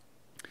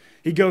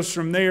 He goes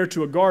from there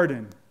to a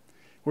garden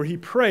where he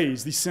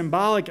prays, these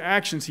symbolic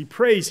actions. He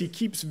prays, he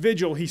keeps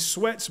vigil, he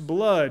sweats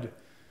blood.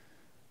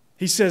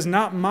 He says,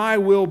 "Not my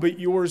will, but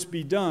yours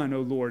be done, O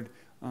Lord."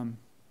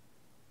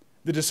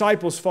 The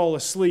disciples fall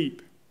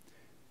asleep.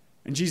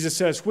 And Jesus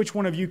says, "Which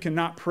one of you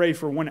cannot pray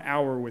for 1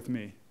 hour with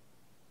me?"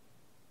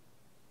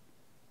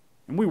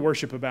 And we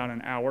worship about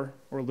an hour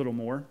or a little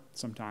more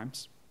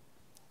sometimes.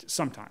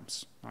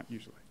 Sometimes, not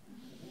usually.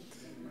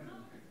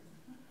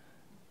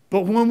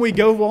 But when we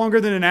go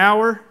longer than an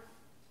hour,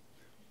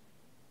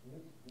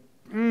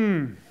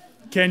 can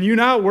you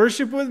not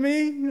worship with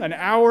me? 1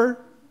 hour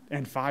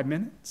and 5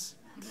 minutes?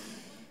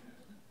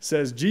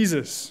 Says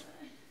Jesus.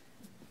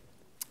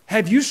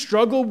 Have you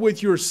struggled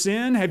with your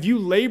sin? Have you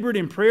labored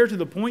in prayer to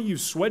the point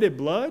you've sweated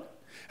blood?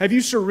 Have you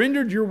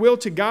surrendered your will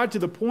to God to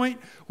the point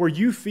where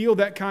you feel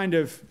that kind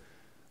of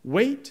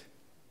weight?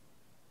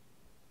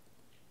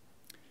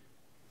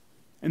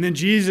 And then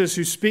Jesus,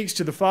 who speaks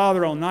to the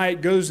Father all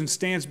night, goes and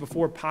stands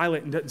before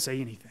Pilate and doesn't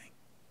say anything.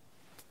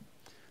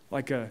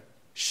 Like a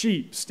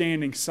sheep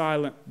standing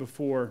silent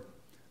before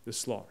the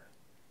slaughter.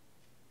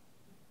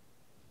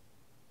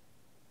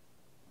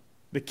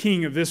 The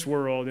king of this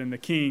world and the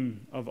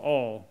king of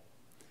all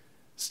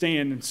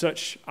stand in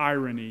such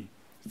irony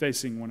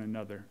facing one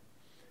another.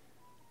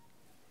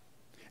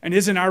 And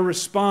isn't our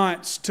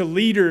response to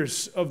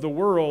leaders of the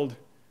world,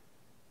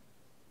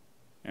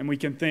 and we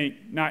can think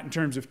not in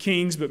terms of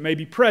kings, but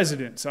maybe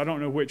presidents. I don't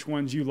know which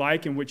ones you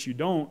like and which you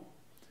don't.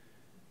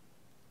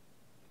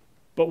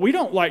 But we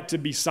don't like to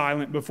be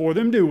silent before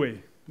them, do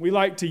we? We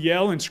like to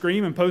yell and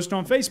scream and post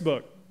on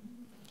Facebook.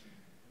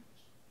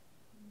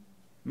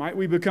 Might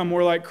we become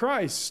more like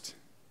Christ?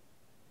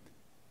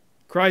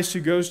 Christ who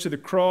goes to the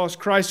cross,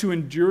 Christ who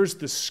endures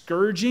the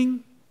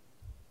scourging,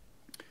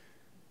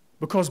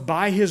 because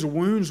by his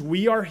wounds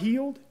we are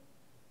healed.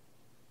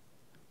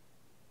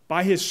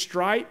 By his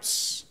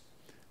stripes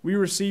we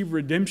receive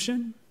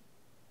redemption.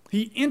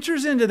 He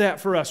enters into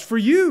that for us, for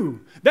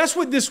you. That's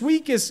what this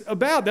week is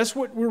about. That's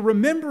what we're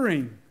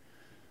remembering.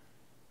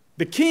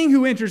 The king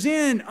who enters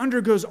in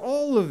undergoes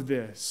all of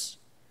this.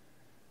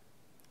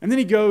 And then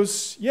he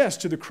goes, yes,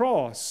 to the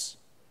cross,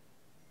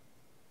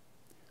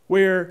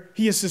 where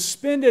he is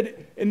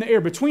suspended in the air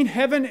between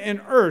heaven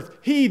and earth.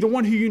 He, the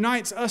one who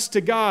unites us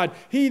to God.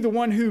 He, the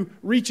one who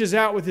reaches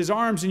out with his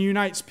arms and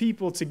unites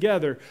people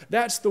together.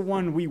 That's the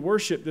one we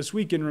worship this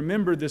week and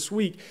remember this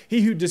week.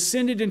 He who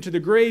descended into the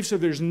grave, so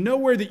there's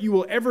nowhere that you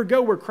will ever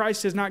go where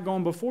Christ has not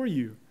gone before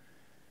you.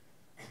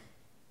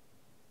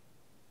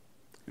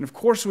 And of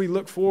course we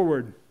look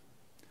forward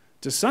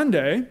to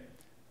Sunday,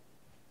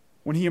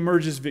 when he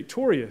emerges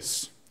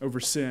victorious over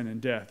sin and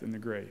death and the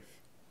grave.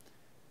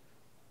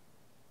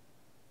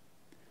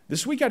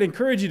 This week I'd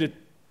encourage you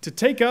to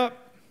take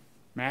up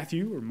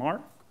Matthew or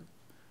Mark,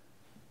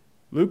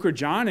 Luke or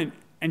John,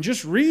 and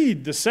just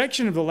read the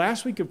section of the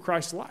last week of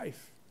Christ's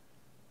life.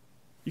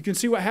 You can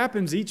see what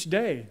happens each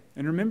day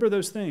and remember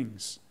those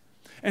things.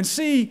 and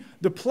see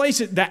the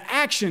places, the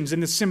actions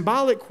and the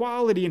symbolic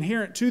quality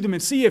inherent to them,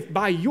 and see if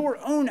by your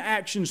own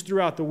actions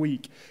throughout the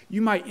week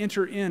you might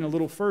enter in a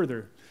little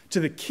further to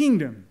the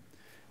kingdom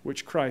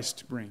which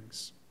Christ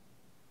brings.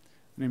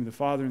 In the name of the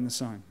Father, and the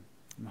Son,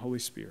 and the Holy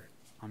Spirit.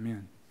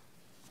 Amen.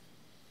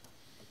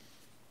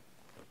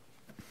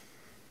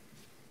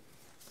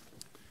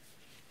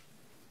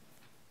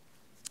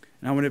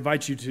 And I want to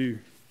invite you to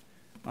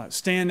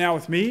stand now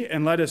with me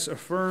and let us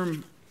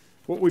affirm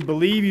what we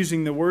believe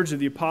using the words of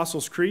the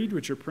Apostles' Creed,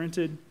 which are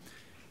printed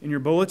in your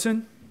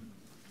bulletin.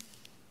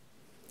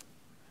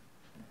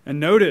 And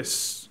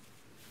notice,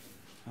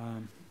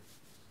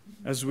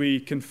 as we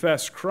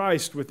confess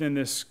Christ within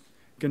this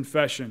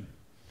confession,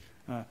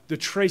 the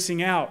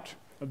tracing out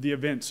of the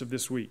events of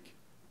this week.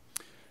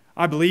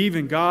 I believe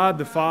in God,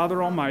 the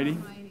Father Almighty,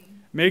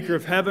 maker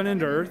of heaven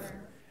and earth,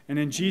 and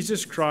in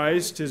Jesus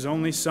Christ, his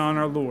only Son,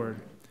 our Lord,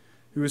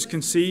 who was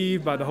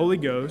conceived by the Holy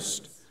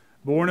Ghost,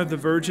 born of the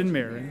Virgin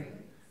Mary,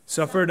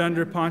 suffered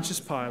under Pontius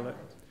Pilate,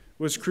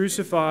 was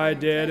crucified,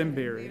 dead, and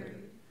buried.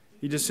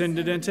 He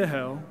descended into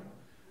hell.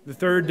 The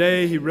third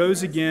day he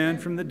rose again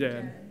from the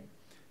dead.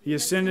 He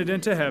ascended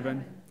into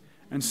heaven,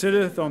 and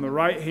sitteth on the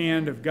right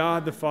hand of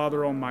God the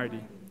Father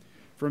Almighty.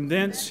 From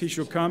thence he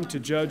shall come to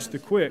judge the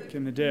quick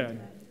and the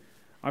dead.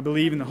 I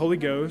believe in the Holy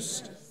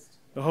Ghost,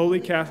 the Holy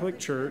Catholic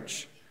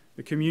Church,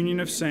 the communion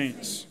of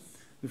saints,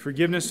 the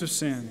forgiveness of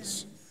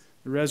sins,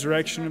 the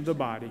resurrection of the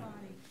body,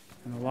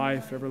 and the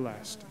life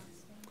everlasting.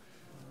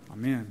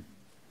 Amen.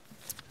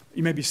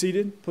 You may be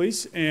seated,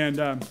 please.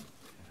 And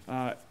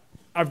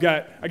I've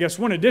got, I guess,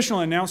 one additional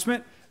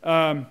announcement.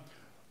 I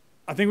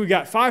think we've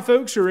got 5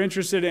 folks who are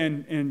interested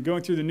in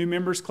going through the new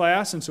members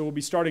class, and so we'll be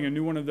starting a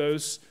new one of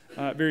those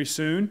very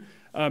soon.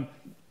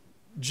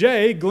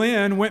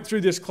 Glenn went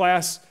through this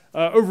class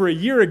over a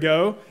year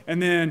ago,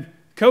 and then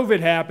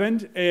COVID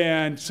happened,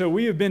 and so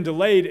we have been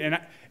delayed,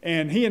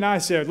 and he and I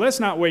said, let's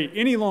not wait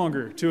any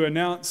longer to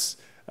announce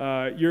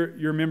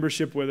your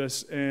membership with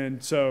us.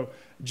 And so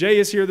Jay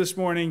is here this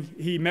morning.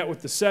 He met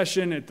with the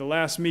session at the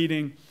last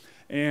meeting,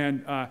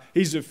 and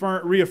he's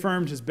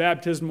reaffirmed his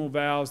baptismal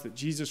vows that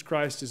Jesus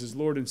Christ is his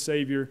Lord and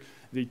Savior,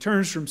 that he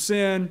turns from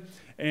sin,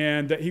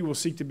 and that he will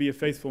seek to be a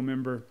faithful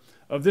member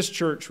of this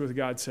church with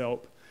God's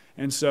help.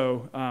 And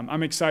so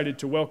I'm excited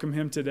to welcome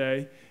him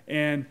today.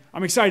 And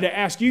I'm excited to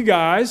ask you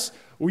guys,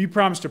 will you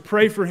promise to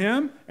pray for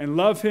him and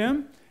love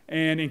him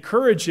and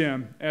encourage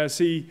him as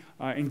he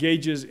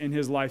engages in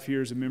his life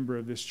here as a member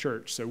of this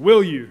church? So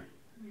will you?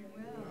 You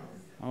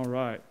will. All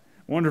right.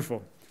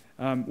 Wonderful.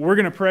 We're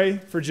going to pray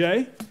for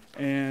Jay,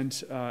 and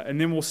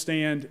then we'll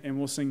stand and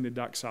we'll sing the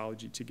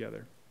doxology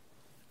together.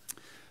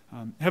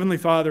 Heavenly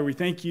Father, we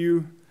thank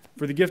you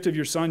for the gift of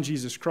your Son,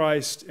 Jesus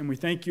Christ, and we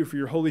thank you for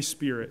your Holy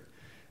Spirit.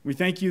 We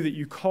thank you that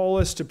you call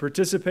us to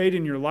participate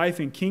in your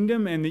life and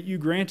kingdom, and that you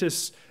grant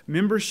us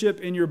membership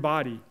in your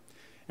body.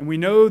 And we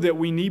know that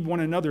we need one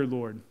another,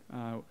 Lord.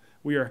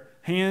 We are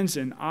hands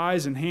and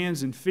eyes and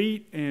hands and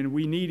feet, and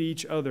we need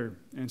each other.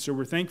 And so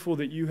we're thankful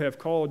that you have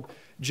called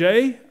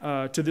Jay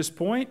to this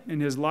point in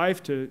his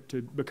life to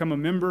become a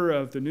member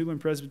of the Newland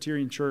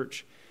Presbyterian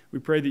Church. We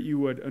pray that you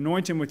would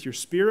anoint him with your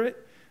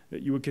Spirit,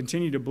 that you would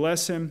continue to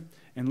bless him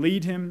and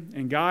lead him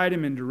and guide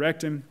him and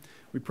direct him.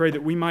 We pray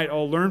that we might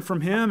all learn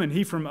from him and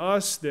he from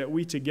us, that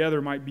we together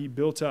might be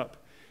built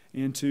up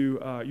into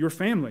your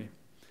family.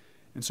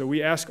 And so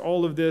we ask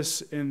all of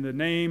this in the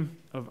name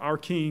of our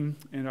King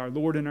and our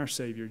Lord and our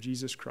Savior,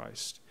 Jesus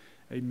Christ.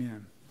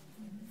 Amen.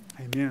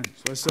 Amen.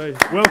 So let's say,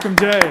 welcome,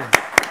 Jay.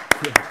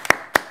 Yeah.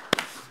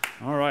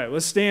 All right,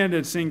 let's stand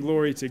and sing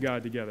glory to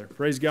God together.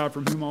 Praise God,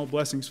 from whom all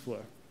blessings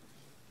flow.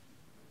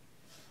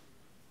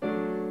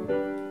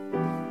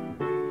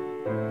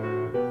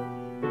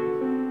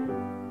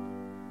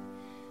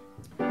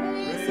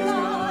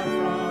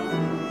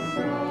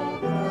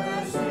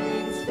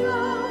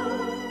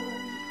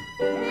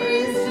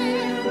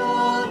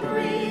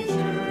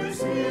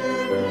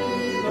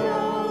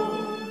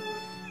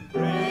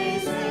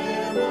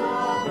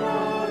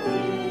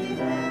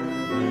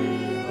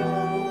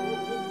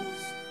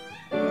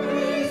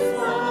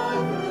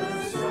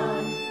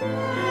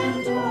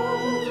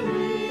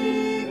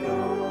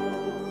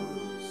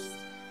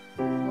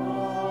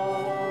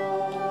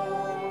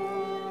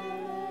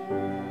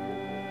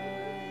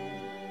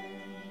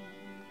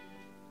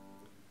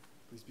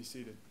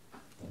 Seated.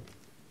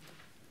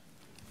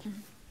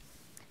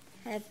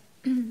 Have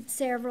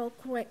several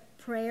quick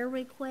prayer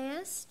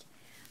requests.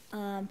 We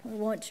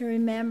want to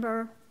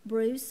remember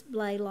Bruce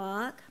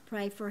Blaylock,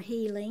 pray for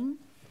healing,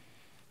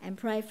 and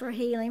pray for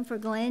healing for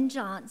Glenn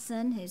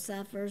Johnson, who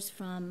suffers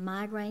from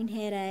migraine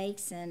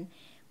headaches and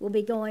will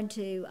be going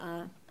to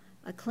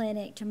a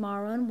clinic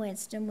tomorrow in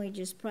Winston. We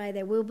just pray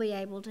that we'll be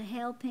able to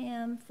help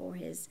him for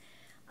his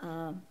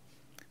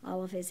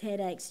all of his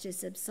headaches to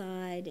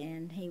subside,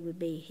 and he would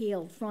be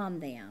healed from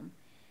them.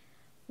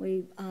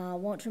 We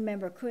want to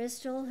remember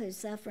Crystal, who's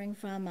suffering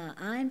from an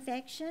eye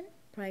infection.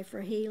 Pray for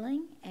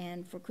healing.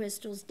 And for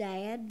Crystal's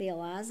dad, Bill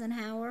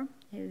Eisenhower,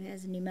 who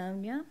has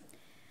pneumonia.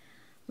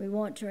 We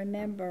want to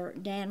remember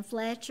Dan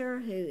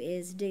Fletcher, who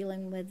is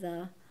dealing with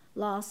the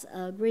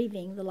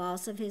grieving the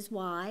loss of his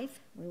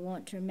wife. We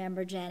want to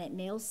remember Janet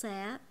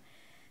Millsap,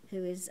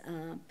 who is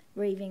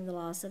grieving the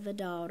loss of a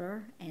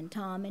daughter, and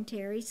Tom and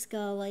Terry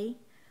Scully,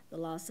 the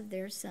loss of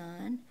their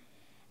son.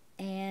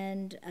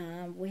 And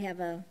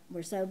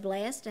we're so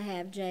blessed to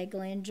have Jay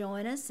Glenn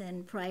join us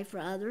and pray for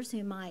others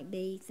who might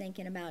be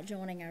thinking about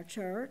joining our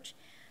church.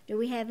 Do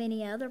we have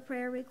any other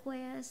prayer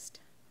requests?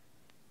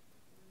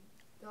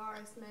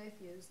 Doris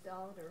Matthews'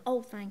 daughter.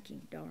 Oh, thank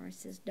you,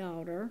 Doris's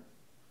daughter.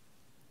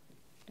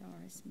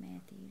 Doris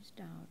Matthews'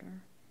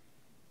 daughter.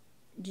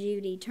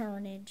 Judy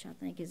Turnage, I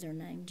think is her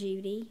name.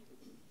 Judy,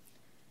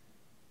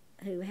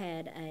 who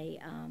had a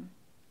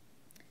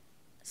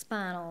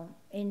spinal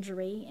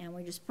injury, and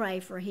we just pray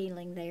for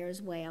healing there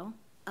as well.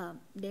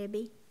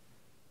 Debbie?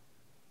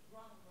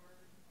 Ronald Bird,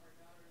 our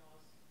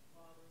daughter-in-law's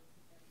father,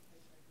 had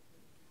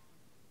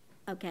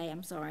a pacemaker. Okay,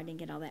 I'm sorry, I didn't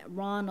get all that.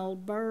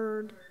 Ronald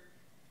Bird.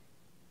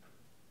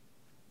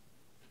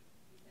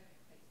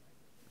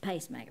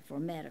 Pacemaker, for a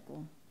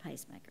medical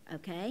pacemaker.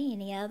 Okay,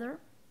 any other?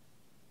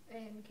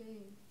 Ann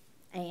King.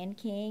 Ann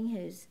King,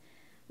 who's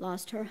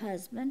lost her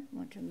husband.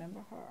 Want to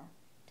remember her,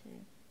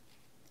 too.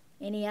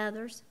 Any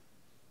others?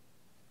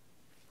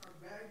 Our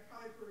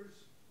bagpipers.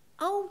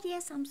 Oh,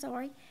 yes, I'm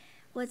sorry.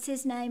 What's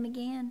his name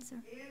again, sir?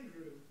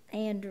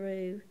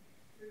 Andrew.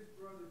 His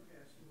brother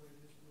passed away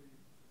this week.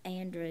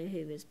 Andrew,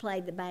 who has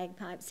played the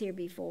bagpipes here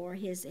before,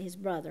 his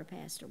brother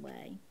passed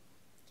away.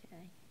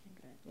 Okay,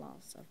 Andrew,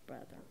 loss of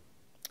brother.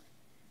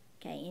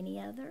 Okay, any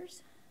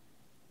others?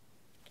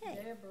 Okay.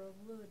 Deborah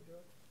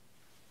Woodruff.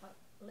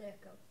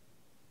 Lecca.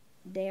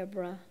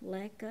 Deborah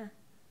Lecca.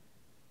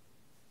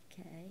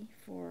 Okay,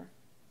 for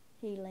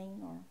healing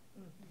or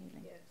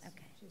healing? Yes.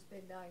 Okay, She's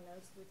been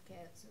diagnosed with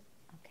cancer.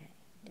 okay,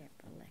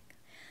 Deborah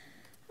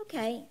Lecca.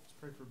 Okay. Let's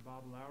pray for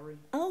Bob Lowry.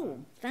 Oh,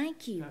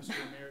 thank you, Pastor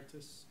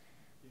Emeritus.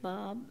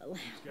 Bob.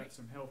 He's got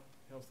some health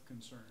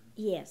concerns.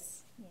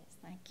 Yes,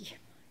 thank you.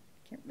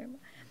 Can't remember.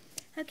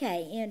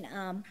 Okay, in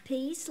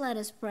peace, let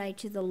us pray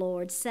to the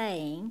Lord,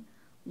 saying,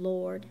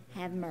 Lord,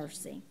 have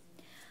mercy.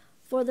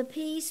 For the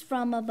peace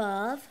from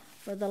above,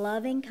 for the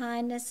loving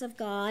kindness of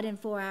God, and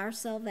for our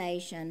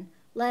salvation,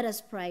 let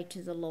us pray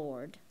to the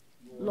Lord.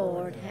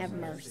 Lord, have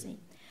mercy.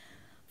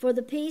 For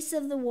the peace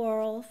of the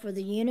world, for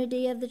the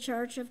unity of the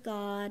Church of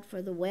God,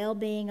 for the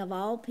well-being of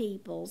all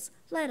peoples,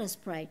 let us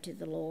pray to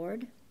the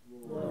Lord.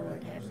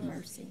 Lord, have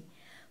mercy.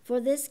 For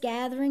this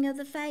gathering of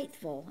the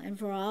faithful, and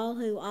for all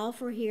who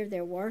offer here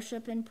their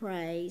worship and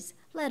praise,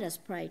 let us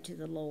pray to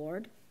the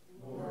Lord.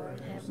 Lord,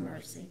 have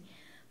mercy.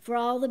 For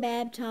all the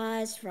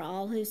baptized, for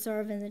all who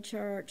serve in the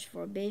church,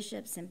 for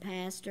bishops and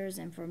pastors,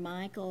 and for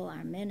Michael,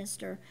 our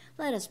minister,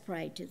 let us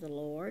pray to the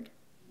Lord.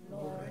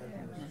 Lord,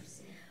 have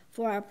mercy.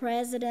 For our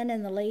president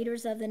and the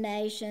leaders of the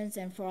nations,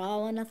 and for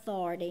all in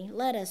authority,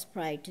 let us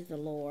pray to the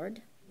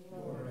Lord.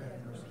 Lord,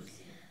 have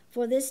mercy.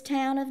 For this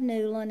town of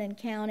Newland and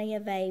county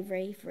of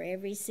Avery, for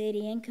every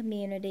city and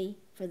community,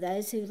 for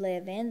those who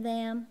live in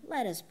them,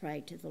 let us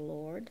pray to the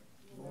Lord.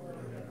 Lord,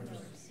 have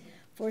mercy.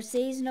 For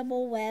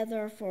seasonable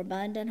weather, for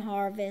abundant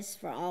harvest,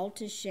 for all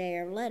to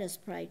share, let us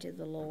pray to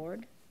the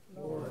Lord.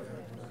 Lord,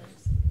 have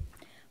mercy.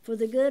 For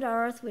the good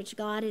earth which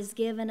God has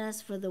given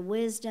us, for the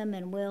wisdom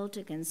and will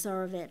to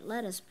conserve it,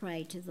 let us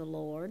pray to the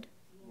Lord.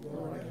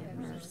 Lord, have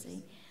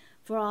mercy.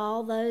 For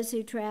all those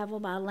who travel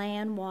by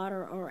land,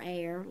 water, or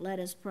air, let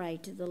us pray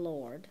to the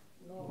Lord.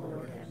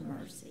 Lord, have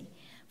mercy.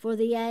 For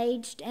the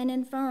aged and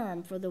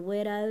infirm, for the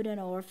widowed and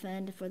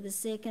orphaned, for the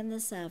sick and the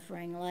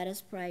suffering, let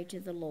us pray to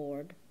the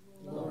Lord.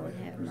 Lord,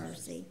 have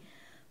mercy.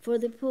 For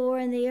the poor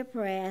and the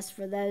oppressed,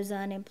 for those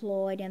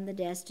unemployed and the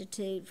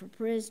destitute, for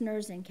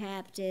prisoners and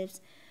captives,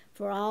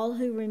 for all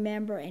who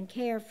remember and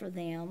care for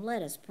them,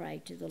 let us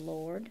pray to the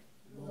Lord.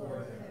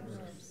 Lord, have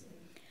mercy.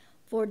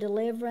 For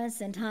deliverance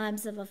in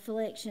times of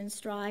affliction,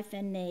 strife,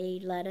 and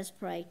need, let us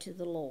pray to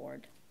the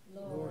Lord.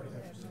 Lord,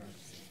 have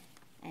mercy.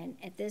 And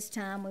at this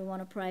time, we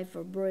want to pray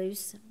for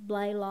Bruce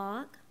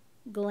Blaylock,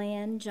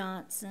 Glenn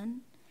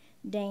Johnson,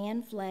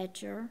 Dan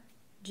Fletcher,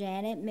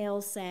 Janet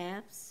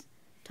Millsaps,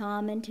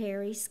 Tom and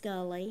Terry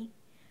Scully,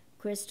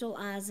 Crystal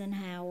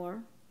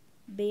Eisenhower,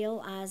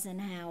 Bill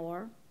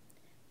Eisenhower,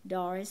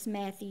 Doris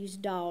Matthews'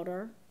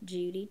 daughter,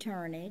 Judy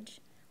Turnage,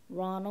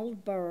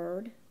 Ronald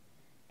Bird,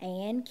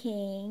 Ann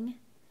King,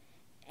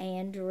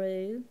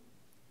 Andrew,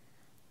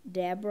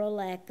 Deborah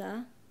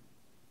Lecca,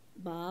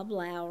 Bob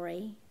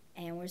Lowry,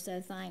 and we're so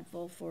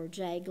thankful for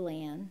Jay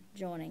Glenn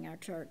joining our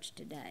church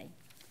today.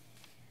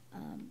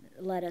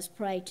 Let us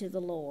pray to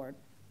the Lord.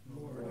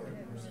 Lord,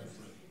 have mercy.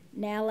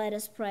 Now let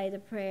us pray the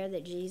prayer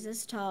that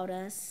Jesus taught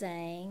us,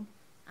 saying,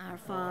 Our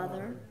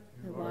Father,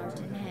 who art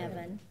in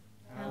heaven,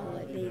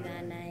 hallowed be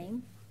thy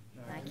name.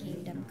 Thy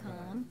kingdom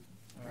come,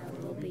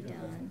 thy will be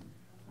done,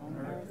 on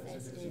earth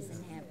as it is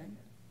in heaven.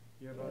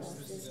 Give us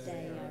This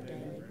day our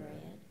daily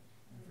bread,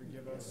 and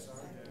forgive us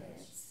our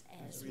debts.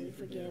 as we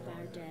forgive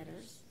our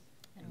debtors.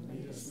 And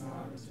lead us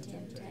not into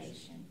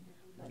temptation,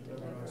 but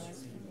deliver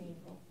us from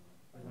evil.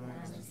 For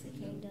thine is the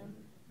kingdom,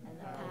 and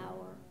the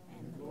power,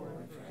 and the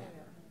glory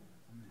forever.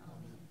 Amen.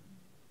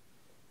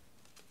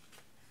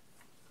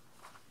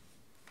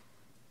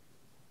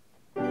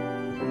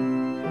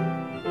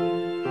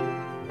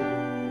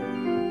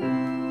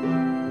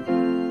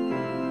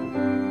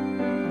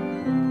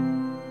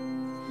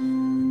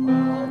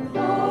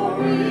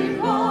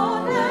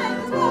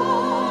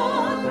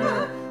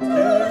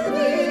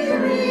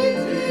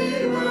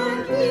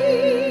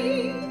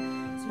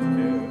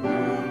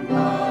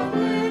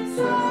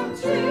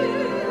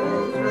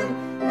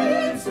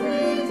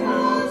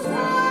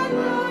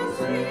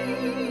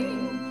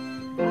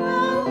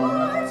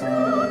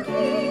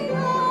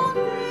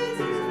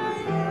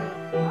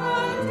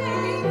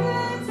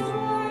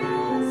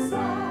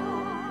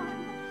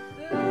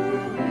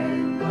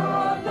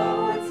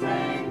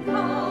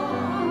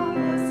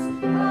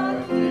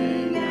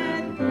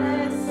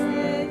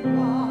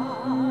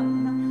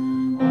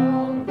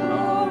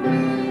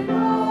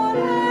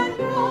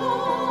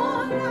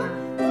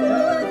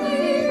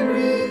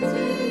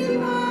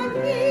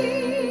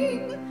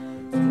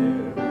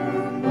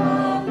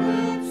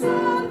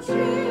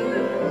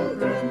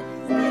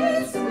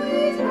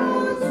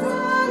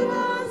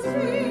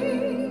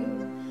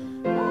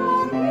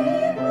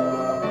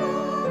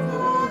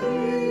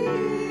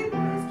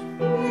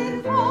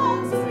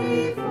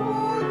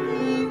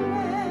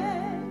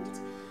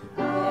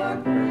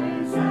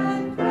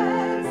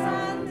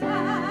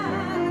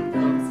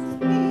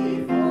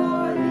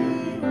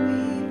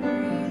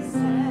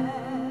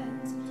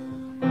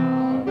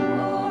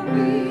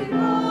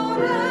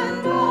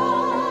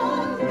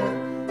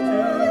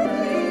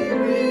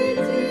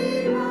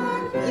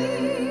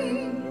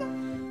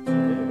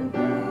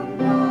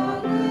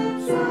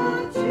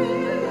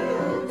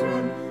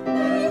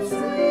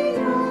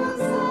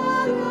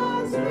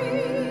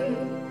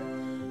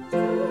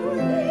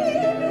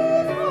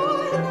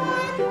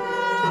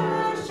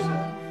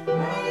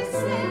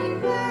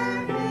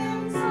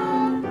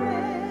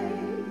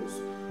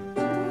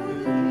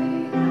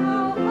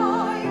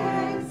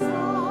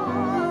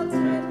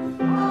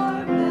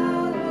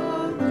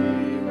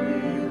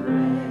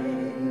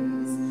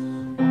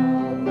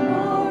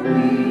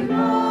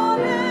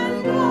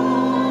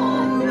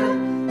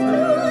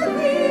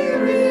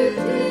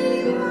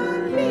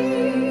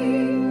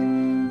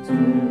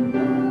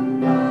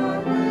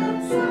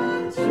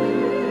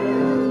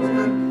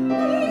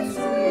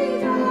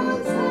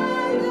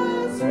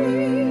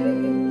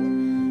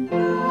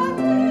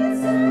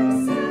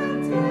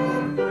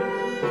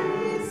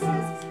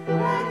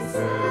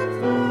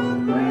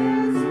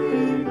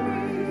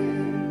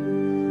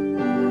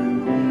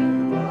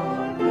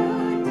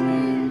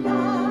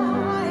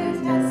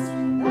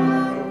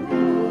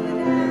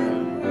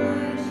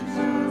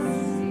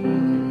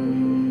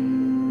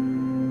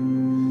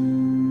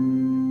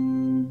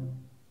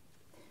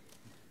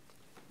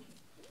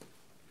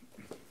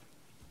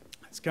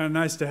 kind of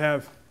nice to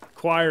have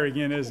choir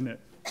again, isn't it?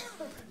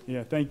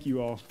 Yeah, thank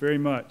you all very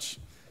much.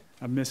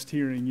 I missed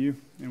hearing you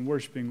and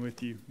worshiping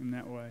with you in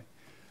that way.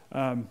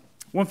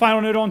 One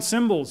final note on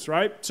symbols,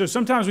 right? So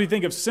sometimes we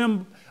think of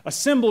a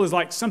symbol as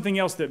like something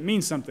else that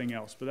means something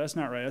else, but that's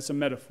not right. That's a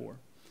metaphor.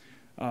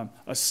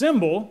 A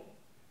symbol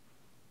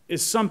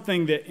is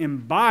something that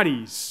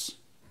embodies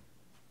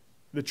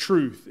the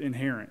truth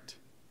inherent.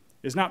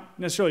 It's not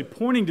necessarily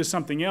pointing to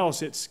something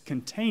else, it's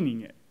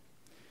containing it.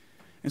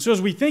 And so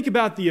as we think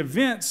about the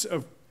events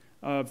of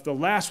the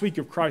last week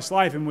of Christ's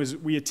life, and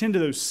we attend to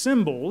those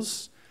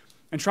symbols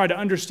and try to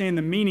understand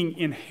the meaning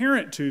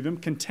inherent to them,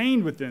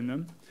 contained within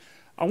them,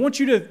 I want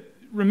you to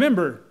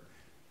remember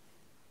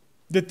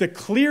that the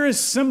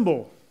clearest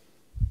symbol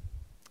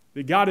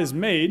that God has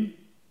made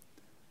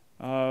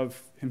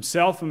of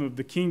himself and of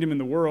the kingdom and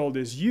the world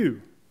is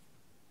you.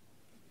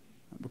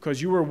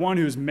 Because you are one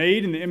who is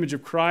made in the image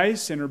of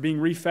Christ and are being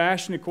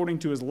refashioned according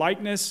to his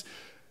likeness,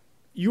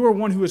 you are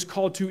one who is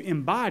called to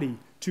embody,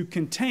 to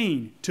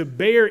contain, to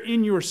bear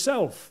in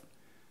yourself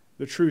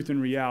the truth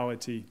and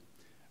reality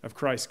of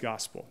Christ's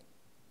gospel.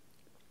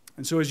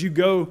 And so as you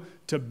go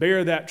to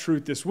bear that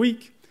truth this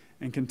week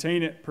and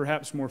contain it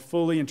perhaps more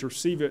fully and to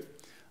receive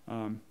it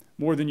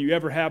more than you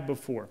ever have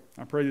before,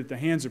 I pray that the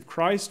hands of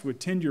Christ would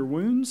tend your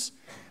wounds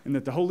and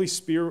that the Holy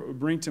Spirit would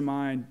bring to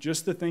mind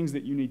just the things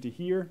that you need to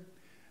hear.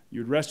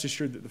 You would rest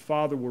assured that the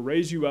Father will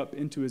raise you up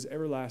into his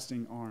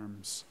everlasting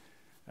arms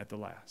at the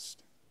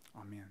last.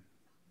 Amen.